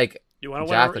 Yeah. Like, you want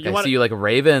to Jack, I see you like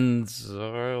Ravens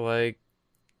or like.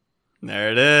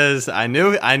 There it is. I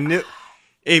knew.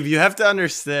 Abe, you have to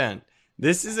understand.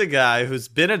 This is a guy who's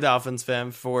been a Dolphins fan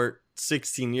for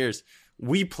 16 years.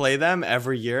 We play them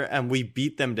every year, and we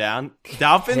beat them down.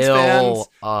 Dolphins fans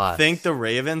think the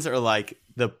Ravens are like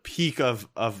the peak of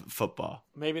football.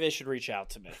 Maybe they should reach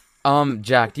out to me.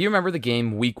 Jack, do you remember the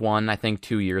game week 1, I think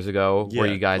 2 years ago, where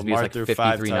you guys beat us like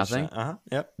 53-0?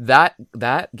 Yep.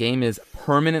 That game is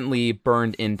permanently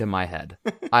burned into my head.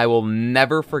 I will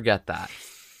never forget that.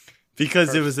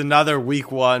 Because it was another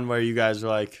week 1 where you guys were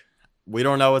like, we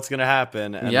don't know what's going to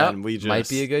happen. And then we just might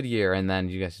be a good year. And then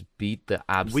you guys beat the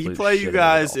absolute We play shit you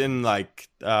guys out of it all. in like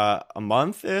a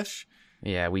month-ish.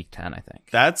 Yeah, week 10, I think.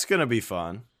 That's going to be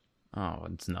fun. Oh,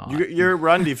 it's not. Your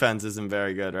run defense isn't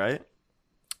very good, right?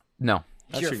 No.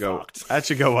 That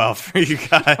should go well for you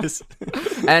guys.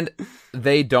 And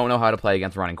they don't know how to play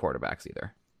against running quarterbacks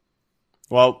either.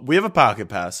 Well, we have a pocket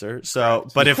passer, so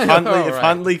but if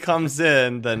Huntley comes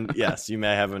in, then yes, you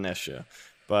may have an issue.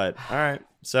 But all right.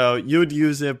 So you would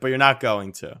use it, but you're not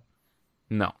going to.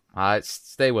 No.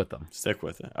 Stay with them. Stick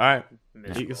with it. All right.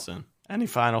 Eagleson, any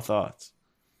final thoughts?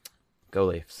 Go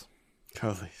Leafs. Go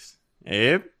Leafs.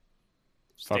 Abe?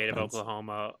 State of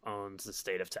Oklahoma owns the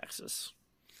state of Texas.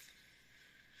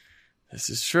 This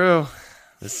is true.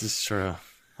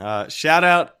 Shout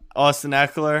out Austin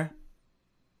Eckler.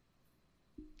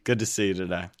 Good to see you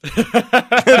today.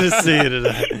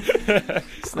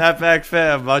 Snapback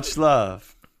fam, much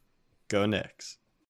love. Go Knicks.